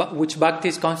of which Bhakti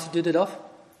is constituted of?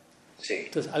 Sí.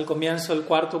 Entonces, al comienzo del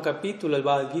 4º capítulo, el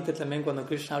Bhagavad Gita, también cuando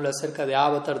Krishna habla acerca de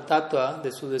Avatar Tattva,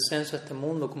 de su descenso a este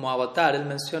mundo como avatar, él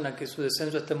menciona que su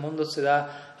descenso a este mundo se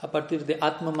da a partir de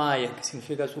Atma Maya, que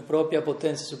significa su propia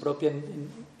potencia, su propia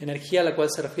energía, a la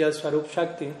cual se refiere al Swarup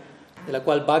Shakti, de la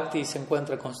cual Bhakti se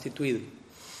encuentra constituido.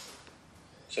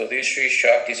 So these three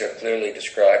Shaktis are clearly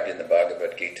described in the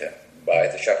Bhagavad Gita by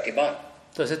the Shaktiman.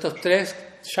 Entonces estos 3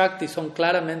 Shaktis son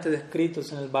claramente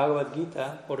descritos en el Bhagavad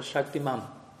Gita por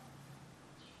Shaktiman.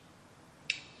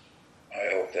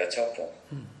 I hope that's helpful.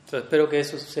 Entonces espero que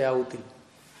eso sea útil.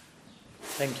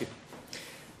 Thank you.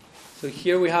 So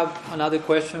here we have another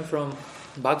question from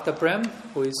Bhakta Prem,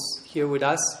 who is here with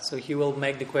us. So he will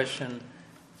make the question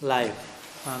live,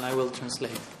 and I will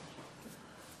translate.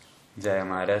 Jaya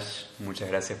Maharaj, muchas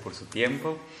gracias por su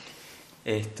tiempo.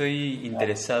 Estoy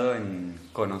interesado en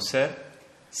conocer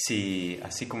si,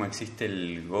 así como existe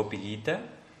el Gopi Gita,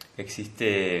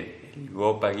 existe el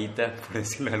Gopa Gita, por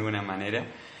decirlo de alguna manera,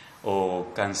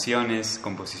 o canciones,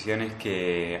 composiciones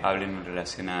que hablen en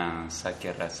relación a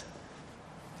Sakya Rasa.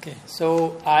 Okay,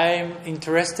 so I'm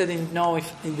interested in know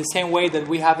if, in the same way that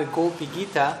we have a Gopi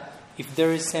Gita, if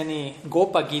there is any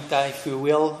Gopa Gita, if you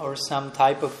will, or some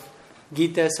type of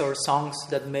Gitas or songs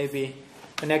that may be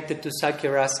connected to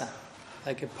Sakya Rasa,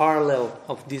 like a parallel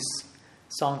of these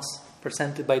songs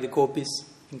presented by the Gopis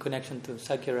in connection to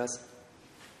Sakya Rasa.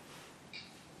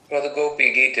 Well, the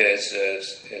Gopi Gita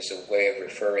is a way of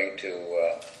referring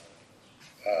to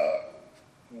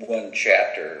one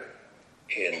chapter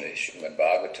in the Srimad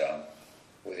Bhagavatam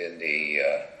within the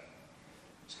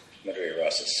Madhurya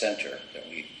Rasa Center that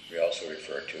we also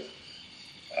refer to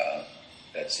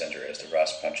that center as the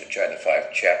Rasa Panchachari,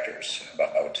 5 chapters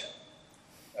about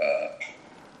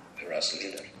the Rasa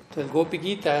Lila. Entonces, el Gopi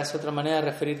Gita es otra manera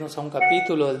de referirnos a un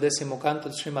capítulo del 10º canto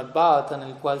del Srimad Bhagavatam, en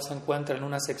el cual se encuentra en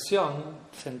una sección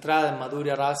centrada en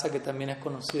Madhurya Rasa, que también es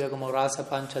conocida como Rasa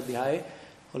Panchadhyaya,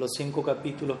 o los 5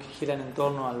 capítulos que giran en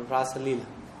torno al Rasa Lila.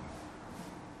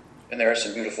 And there are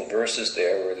some beautiful verses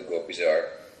there where the gopis are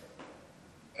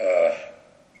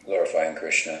glorifying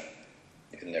Krishna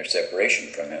in their separation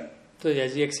from him. Entonces,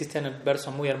 allí existen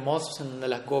versos muy hermosos en donde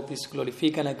las gopis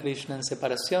glorifican a Krishna en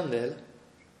separación de él.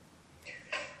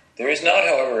 There is not,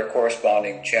 however, a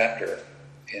corresponding chapter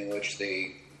in which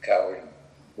the cowherd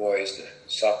boys, the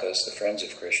Sakas, the friends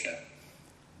of Krishna,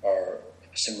 are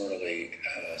similarly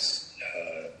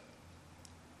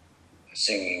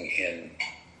singing in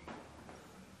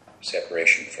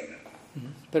separation from him.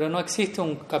 Pero no existe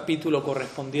un capítulo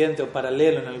correspondiente o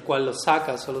paralelo en el cual los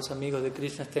sakas o los amigos de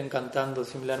Krishna estén cantando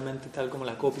similarmente tal como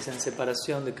las gopis en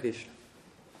separación de Krishna.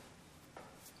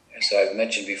 As I've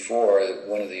mentioned before,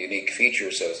 one of the unique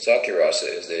features of Sakya Rasa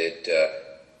is that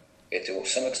it to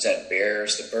some extent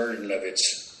bears the burden of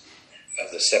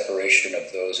the separation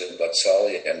of those in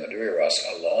Vatsalya and Madhurya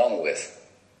Rasa along with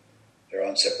their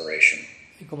own separation.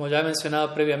 Y como ya he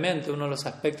mencionado previamente, uno de los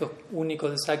aspectos únicos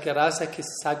de Sakya Rasa es que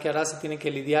Sakya Rasa tiene que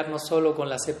lidiar no solo con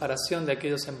la separación de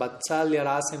aquellos en Vatsalya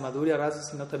Rasa y Madhurya Rasa,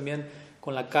 sino también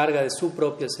con la carga de su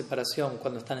propia separación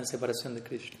cuando están en separación de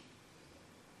Krishna.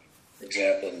 For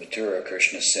example, in Mathura,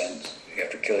 Krishna sends,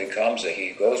 after killing Kamsa,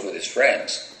 he goes with his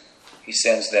friends. He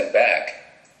sends them back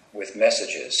with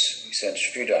messages. He sends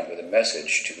Sridham with a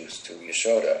message to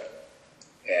Yashoda,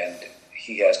 and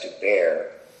he has to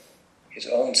bear his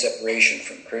own separation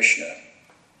from Krishna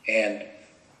and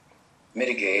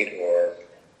mitigate or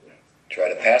try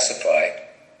to pacify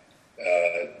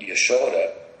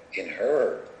Yashoda in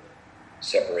her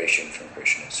separation from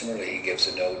Krishna. Similarly, he gives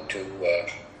a note to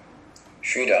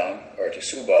Sridham or to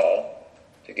Subal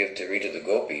to give to Rita the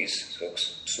Gopis. So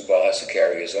Subal has to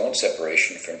carry his own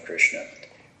separation from Krishna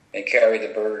and carry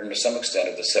the burden to some extent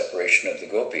of the separation of the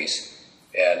Gopis,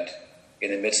 and in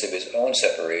the midst of his own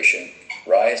separation,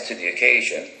 rise to the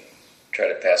occasion, try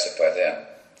to pacify them.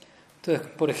 Entonces,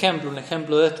 por ejemplo, un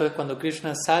ejemplo de esto es cuando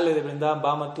Krishna sale de Vrindavan,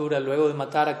 va a Mathura, luego de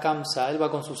matar a Kamsa, él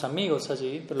va con sus amigos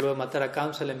allí, pero luego de matar a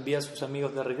Kamsa le envía a sus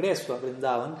amigos de regreso a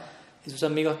Vrindavan, y sus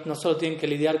amigos no solo tienen que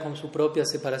lidiar con su propia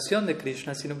separación de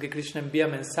Krishna, sino que Krishna envía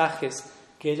mensajes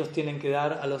que ellos tienen que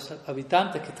dar a los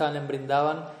habitantes que estaban en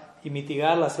Vrindavan y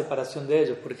mitigar la separación de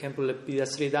ellos. Por ejemplo, le pide a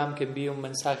Sridham que envíe un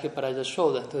mensaje para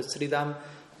Yashoda. Entonces Sridham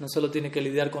no solo tiene que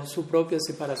lidiar con su propia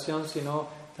separación, sino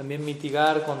también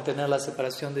mitigar, contener la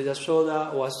separación de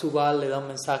Yashoda, o a Subal le da un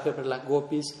mensaje para las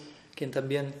gopis, quien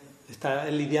también está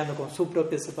lidiando con su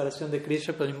propia separación de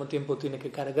Krishna, pero al mismo tiempo tiene que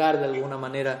cargar de alguna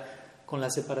manera con la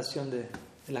separación de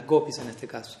las gopis en este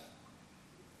caso.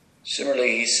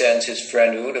 Similarly, he sends his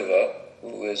friend Uddhava,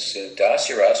 who is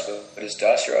Dasyaras, but his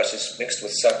Dasyaras is mixed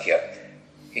with Sakya.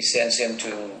 He sends him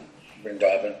to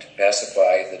Vrindavan to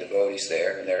pacify the devotees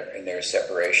there in their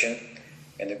separation,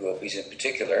 and the gopis in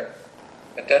particular.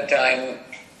 At that time,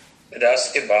 the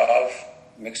Dasya Bhav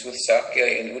mixed with Sakya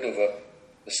in Uddhava,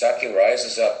 the Sakya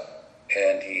rises up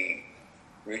and he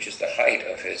reaches the height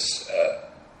of his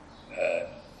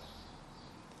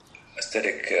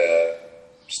aesthetic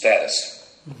status.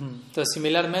 Entonces,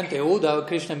 similarmente,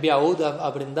 Krishna envía a Uddhava a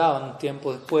Vrindavan un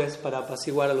tiempo después para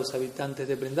apaciguar a los habitantes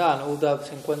de Vrindavan. Uddhava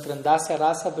se encuentra en Dasya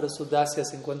Rasa, pero su Dasya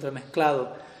se encuentra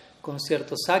mezclado con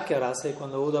cierto Sakya Rasa, y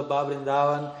cuando Uddhava va a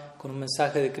Vrindavan con un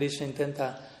mensaje de Krishna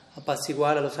intenta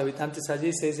apaciguar a los habitantes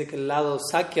allí, se dice que el lado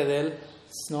Sakya de él,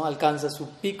 ¿no?, alcanza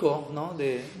su pico, ¿no?,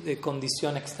 de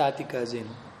condición extática allí,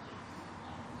 ¿no?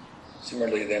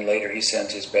 Similarly, then later he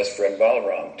sends his best friend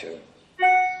Balaram to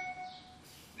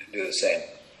do the same.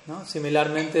 ¿No?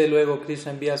 Similarmente, luego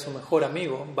Krishna envía a su mejor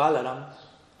amigo, Balaram,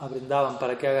 a Vrindavan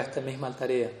para que haga esta misma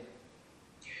tarea.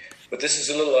 But this is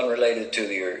a little unrelated to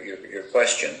your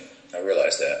question. I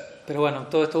realize that. Pero bueno,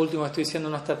 todo esto último que estoy diciendo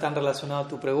no está tan relacionado a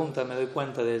tu pregunta, me doy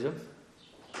cuenta de ello.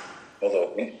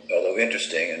 Although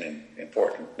interesting and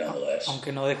important nonetheless.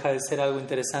 Aunque no deja de ser algo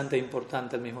interesante e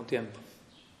importante al mismo tiempo.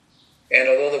 And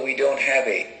although that we don't have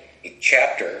a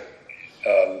chapter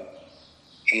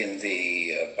in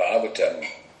the Bhagavatam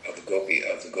of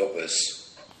the Gopas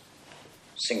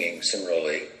singing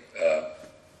similarly,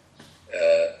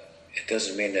 it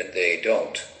doesn't mean that they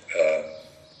don't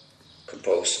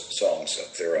compose songs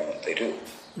of their own. They do.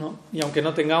 ¿No? Y aunque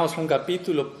no tengamos un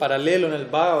capítulo paralelo en el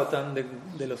Bhagavatam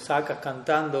de los sakas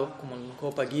cantando, como el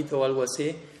Gopa Gita o algo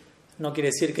así, no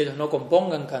quiere decir que ellos no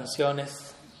compongan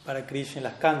canciones para Krishna y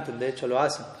las canten. De hecho, lo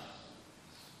hacen.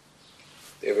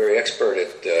 They're very expert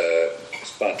at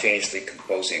spontaneously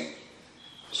composing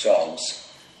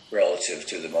songs relative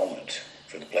to the moment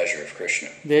for the pleasure of Krishna.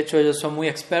 De hecho, ellos son muy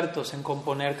expertos en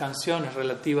componer canciones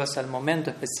relativas al momento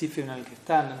específico en el que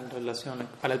están en relación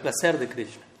para el placer de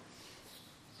Krishna.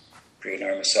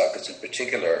 Priyanarma Sakas in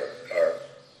particular are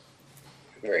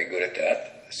very good at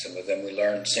that. Some of them we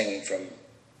learned singing from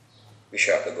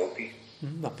Vishaka Gopi.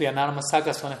 Los Priyanarma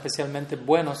Sakas son especialmente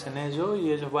buenos en ello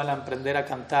y ellos van a aprender a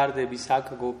cantar de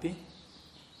Vishaka Gopi.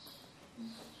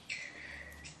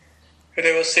 And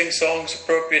they will sing songs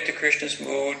appropriate to Krishna's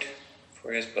mood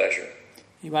for his pleasure.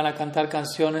 Y van a cantar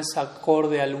canciones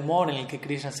acorde al humor en el que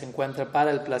Krishna se encuentra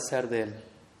para el placer de él.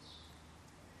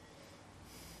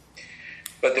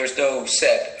 But there's no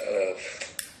set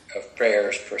of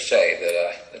prayers per se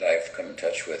that I've come in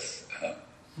touch with.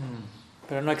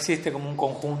 Pero no existe como un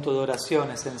conjunto de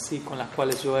oraciones en sí con las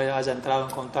cuales yo haya entrado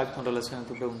en contacto en relación a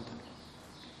tu pregunta.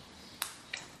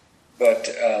 But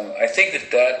I think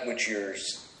that which you're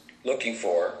looking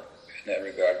for in that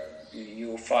regard, you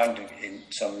will find in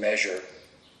some measure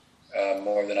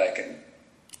more than I can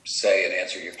say and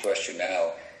answer your question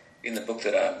now in the book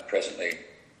that I'm presently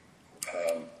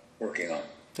working on.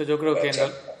 Entonces yo creo que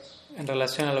en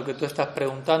relación a lo que tú estás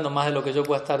preguntando, más de lo que yo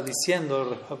pueda estar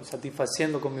diciendo,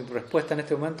 satisfaciendo con mi respuesta en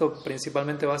este momento,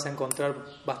 principalmente vas a encontrar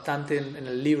bastante en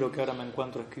el libro que ahora me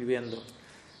encuentro escribiendo,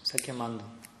 Sakyamando.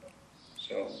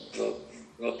 So,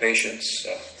 little patience,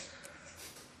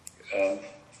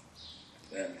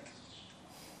 then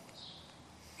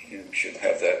you should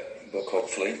have that book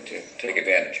hopefully to take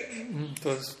advantage of.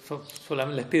 Entonces,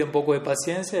 solamente les pido un poco de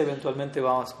paciencia y eventualmente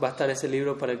va a estar ese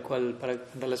libro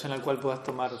en relación al cual puedas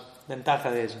tomar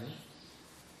ventaja de ello, ¿no?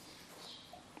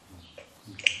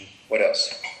 What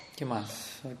else? ¿Qué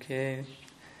más? Okay.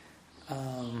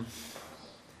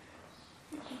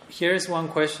 Here is one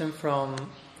question from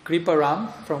Kripa Ram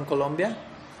from Colombia.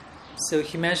 So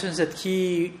he mentions that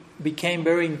he became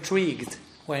very intrigued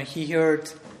when he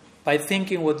heard, by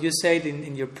thinking what you said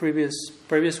in your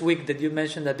previous week, that you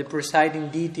mentioned that the presiding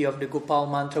deity of the Gopal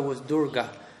mantra was Durga,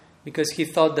 because he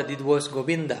thought that it was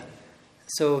Govinda.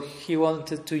 So he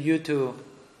wanted you to,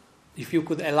 if you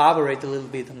could elaborate a little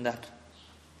bit on that.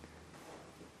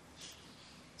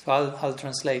 So I'll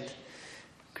translate.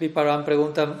 Kriparam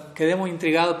pregunta, quedé muy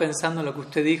intrigado pensando en lo que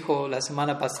usted dijo la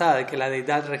semana pasada, de que la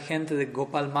deidad regente de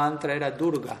Gopal mantra era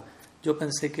Durga. Yo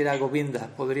pensé que era Govinda.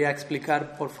 ¿Podría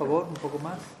explicar, por favor, un poco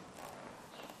más?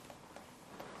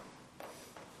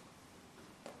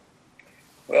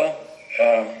 Well,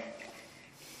 I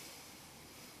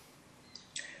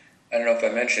don't know if I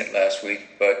mentioned it last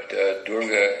week, but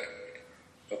Durga,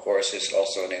 of course, is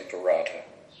also named for Radha.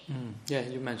 Yeah,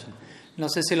 you mentioned. No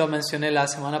sé si lo mencioné la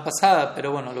semana pasada,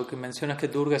 pero bueno, lo que menciono es que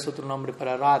Durga es otro nombre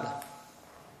para Radha.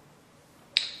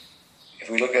 If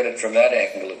we look at it from that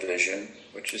angle of vision,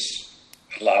 which is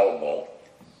allowable,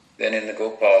 then in the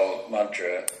Gopal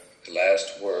mantra, the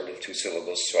last word of 2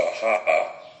 syllables,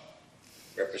 Swaha,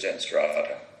 represents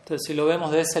Radha. Entonces, si lo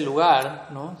vemos de ese lugar,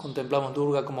 ¿no? Contemplamos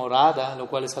Durga como Radha, lo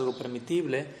cual es algo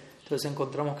permitible. Entonces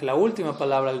encontramos que la última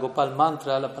palabra del Gopal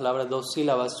mantra, la palabra 2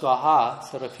 sílabas, Swaha,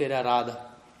 se refiere a Radha.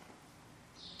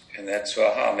 And that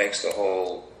Swaha makes the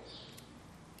whole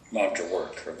mantra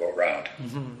work or go round.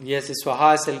 Y ese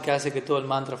Swaha es el que hace que todo el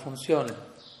mantra funcione.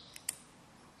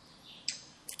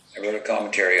 I wrote a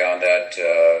commentary on that,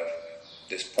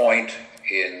 this point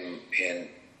in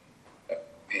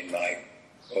my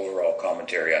overall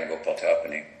commentary on Gopal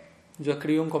Tapani. Yo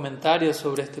escribí un comentario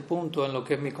sobre este punto en lo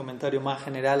que es mi comentario más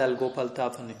general al Gopal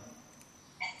Tapani.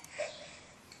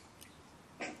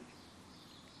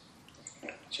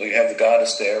 So you have the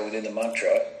goddess there within the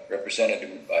mantra,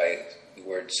 represented by the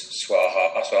words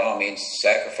Swaha. Swaha means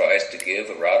sacrifice, to give.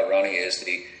 Radharani is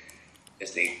the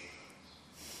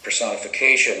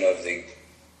personification of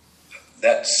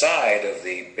that side of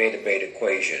the Beta-Beta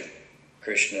equation.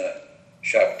 Krishna,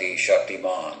 Shakti,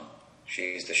 Shaktiman.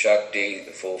 She's the Shakti,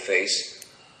 the full face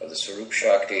of the Sarup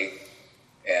Shakti,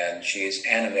 and she is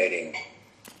animating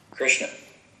Krishna.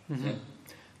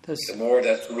 Entonces, The more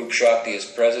that Sarup Shakti is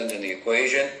present in the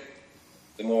equation,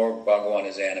 the more Bhagavan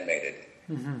is animated.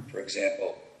 For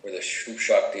example, where the Sarup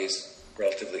Shakti is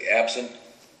relatively absent,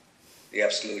 the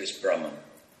absolute is Brahman.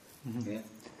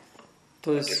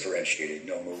 Undifferentiated,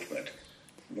 no movement.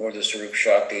 The more the Sarup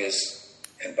Shakti is,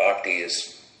 and Bhakti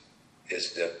is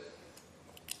the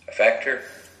factor,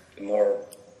 the more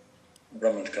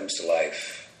Brahman comes to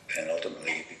life and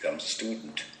ultimately becomes a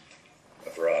student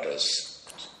of Radha's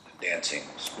dancing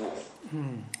school.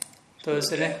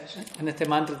 Entonces en este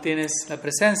mantra tienes la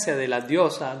presencia de la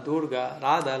diosa Durga,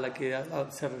 Radha, la que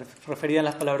se refería en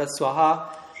las palabras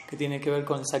Swaha, que tiene que ver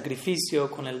con el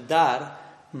sacrificio, con el dar.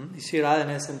 Y si Radha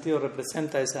en ese sentido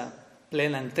representa esa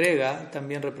plena entrega,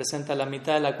 también representa la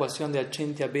mitad de la ecuación de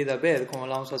Achintya Veda Ved, como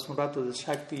hablamos hace un rato de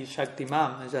Shakti y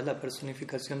Shaktiman. Ella es la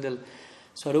personificación del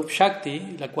Swarup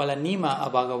Shakti, la cual anima a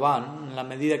Bhagavan. En la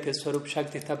medida que el Swarup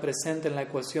Shakti está presente en la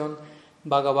ecuación,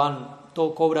 Bhagavan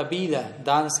todo cobra vida,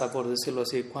 danza, por decirlo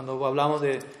así. Cuando hablamos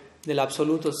del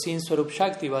absoluto sin Swarup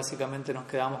Shakti, básicamente nos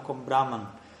quedamos con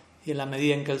Brahman. Y en la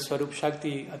medida en que el Swarup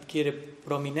Shakti adquiere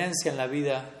prominencia en la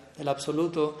vida del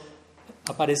absoluto,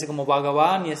 aparece como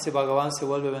Bhagavan, y ese Bhagavan se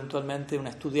vuelve eventualmente un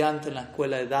estudiante en la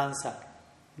escuela de danza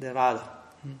de Radha,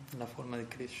 en la forma de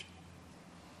Krishna.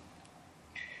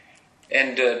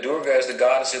 And Durga, as the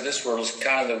goddess of this world, is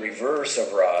kind of the reverse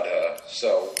of Radha.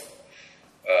 So,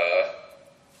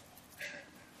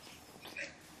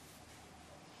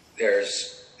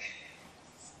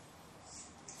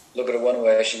 look at it one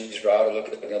way, she's Radha, look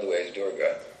at it another way, it's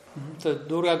Durga. Entonces,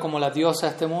 Durga como la diosa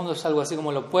de este mundo es algo así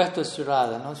como lo opuesto es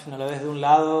Radha, ¿no? Si uno la ves de un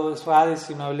lado es Radha y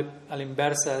si uno ve a la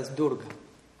inversa es Durga.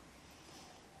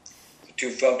 The two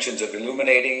functions of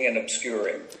illuminating and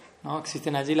obscuring. ¿No?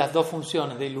 Existen allí las dos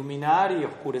funciones de iluminar y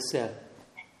oscurecer.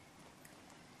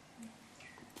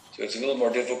 So So it's a little more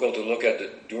difficult to look at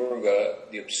the Durga,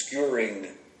 the obscuring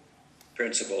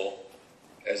principle,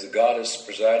 as the goddess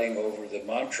presiding over the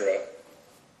mantra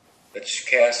that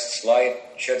sheds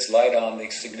light on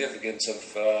the significance of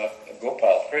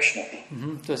Gopal Krishna.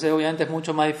 Entonces obviamente es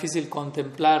mucho más difícil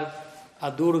contemplar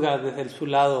a Durga desde su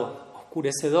lado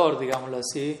oscurecedor, digámoslo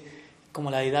así, como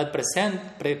la deidad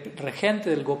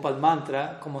regente del Gopal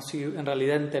Mantra, como si en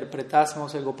realidad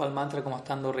interpretásemos el Gopal Mantra como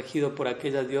estando regido por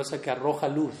aquella diosa que arroja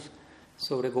luz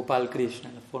sobre Gopal Krishna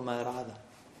en la forma de Radha.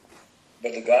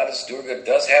 But the goddess Durga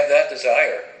does have that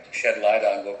desire to shed light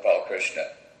on Gopal Krishna.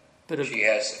 Pero, she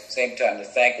has at the same time the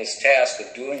thankless task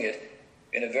of doing it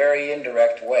in a very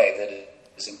indirect way that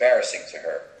is embarrassing to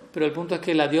her. Pero el punto es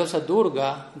que la diosa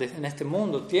Durga en este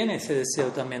mundo tiene ese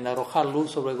deseo también de arrojar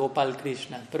luz sobre Gopal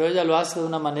Krishna, pero ella lo hace de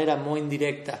una manera muy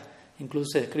indirecta,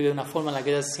 incluso se describe de una forma en la que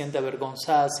ella se siente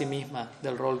avergonzada a sí misma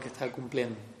del rol que está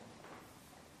cumpliendo.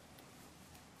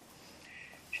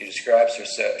 She's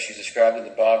described in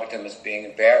the Bhagavatam as being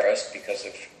embarrassed because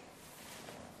of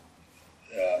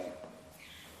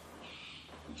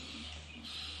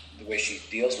the way she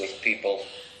deals with people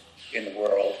in the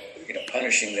world,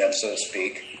 punishing them, so to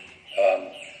speak.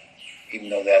 Even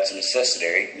though that's a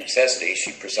necessity,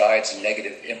 she provides a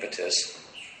negative impetus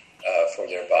for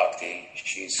their bhakti.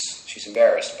 She's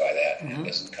embarrassed by that and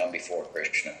doesn't come before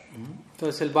Krishna.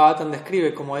 Entonces el Bhagavatam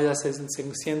describe cómo ella se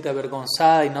siente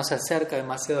avergonzada y no se acerca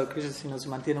demasiado a Krishna, sino se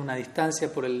mantiene a una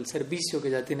distancia por el servicio que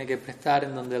ella tiene que prestar,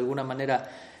 en donde de alguna manera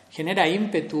genera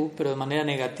ímpetu, pero de manera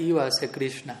negativa hacia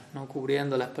Krishna, no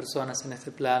cubriendo a las personas en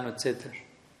este plano, etc.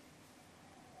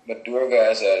 But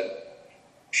Durga, as a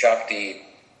Shakti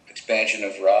expansion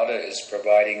of Radha, is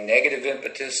providing negative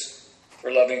impetus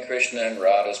for loving Krishna, and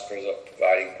Radha is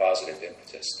providing positive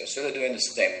impetus. So they're doing the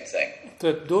same thing.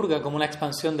 Entonces Durga, como una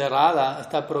expansión de Radha,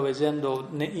 está proveyendo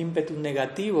ímpetu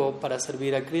negativo para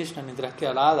servir a Krishna, mientras que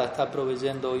Radha está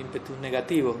proveyendo ímpetu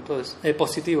negativo,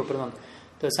 positivo, perdón.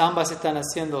 Entonces ambas están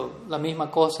haciendo la misma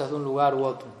cosa de un lugar u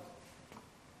otro.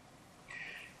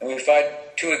 And we find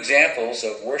two examples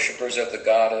of worshippers of the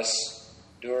goddess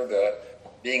Durga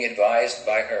being advised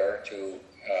by her to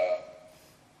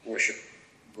worship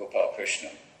Gopal Krishna.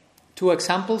 Two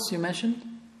examples you mentioned?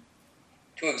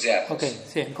 Two examples. Okay,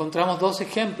 sí, encontramos dos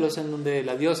ejemplos en donde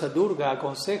la diosa Durga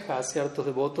aconseja a ciertos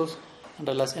devotos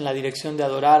en la dirección de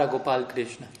adorar a Gopal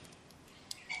Krishna.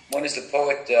 One is the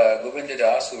poet Govinda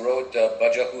Das, who wrote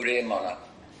Bhajahure Mana.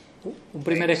 Un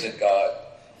primer ejemplo.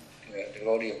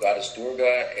 Devotee of goddess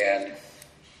Durga, and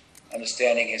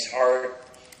understanding his heart,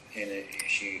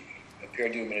 she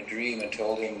appeared to him in a dream and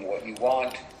told him, what you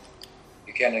want,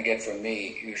 you cannot get from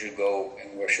me. You should go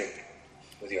and worship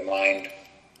with your mind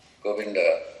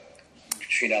Govinda,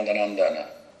 Sri Nandanandana,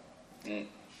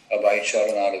 Abhay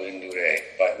Charanadavindure,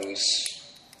 at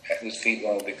whose feet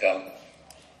one will become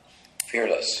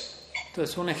fearless.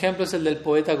 Entonces, un ejemplo es el del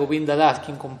poeta Govinda Das,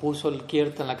 quien compuso el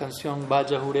kirtan, la canción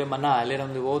Bhajahure Mana. Él era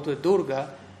un devoto de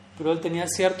Durga, pero él tenía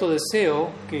cierto deseo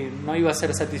que no iba a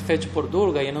ser satisfecho por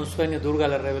Durga, y en un sueño Durga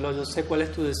le reveló: yo sé cuál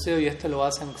es tu deseo y este lo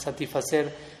hacen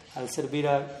satisfacer al servir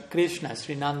a Krishna,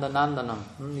 Sri Nandanandanam.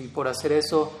 Y por hacer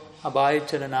eso, Abhay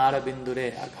Charanara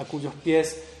Bindure, a cuyos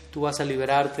pies tú vas a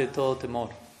liberarte de todo temor.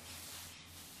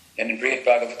 And in Brihad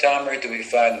Bhagavatamrita we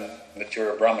find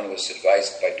Mathura Brahman was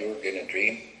advised by Durga in a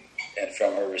dream, and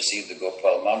from her received the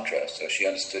Gopal mantra. So she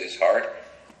understood his heart.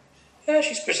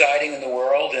 She's presiding in the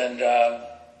world, and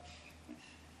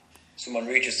someone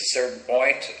reaches a certain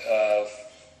point of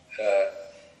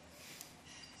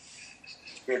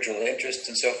spiritual interest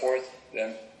and so forth,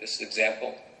 then this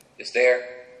example is there.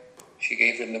 She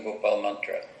gave him the Gopal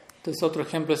mantra. Entonces otro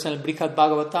ejemplo es en el Brihad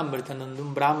Bhagavatamrita, en donde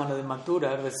un brahmana de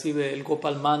Mathura recibe el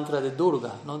Gopal mantra de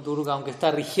Durga, ¿no? Durga, aunque está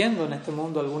rigiendo en este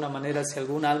mundo de alguna manera, si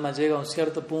alguna alma llega a un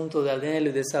cierto punto de anhelo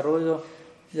y desarrollo,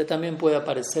 ella también puede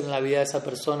aparecer en la vida de esa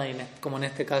persona, y como en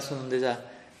este caso donde ella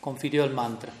confirió el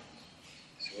mantra.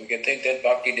 So we can think that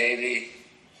Bhakti Devi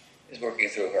is working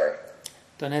through her.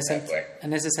 Entonces,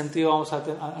 en ese sentido vamos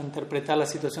a interpretar la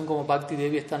situación como Bhakti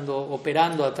Devi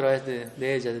operando a través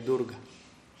de ella, de Durga.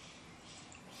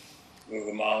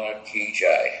 Gurumana Ki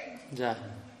Jai. Ya.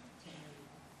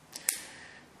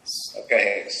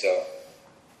 Okay, so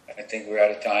I think we're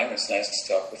out of time. It's nice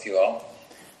to talk with you all.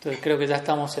 Entonces creo que ya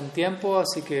estamos en tiempo,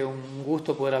 así que un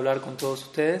gusto poder hablar con todos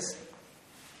ustedes.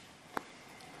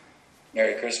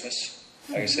 Merry Christmas.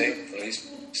 How do you say? Feliz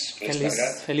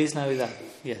Navidad. Feliz Navidad.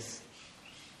 Yes.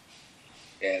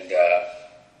 And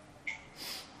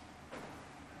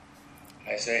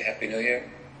I say Happy New Year.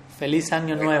 Feliz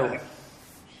Año Nuevo.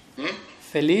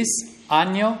 Feliz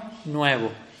Año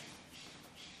Nuevo.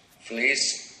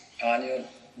 Feliz Año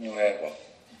Nuevo.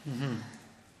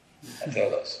 A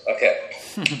todos. Ok.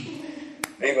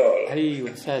 Viva. Hari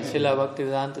Srila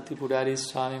Bhaktivedanta Tripurari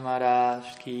Swami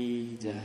Maharaj ki jai.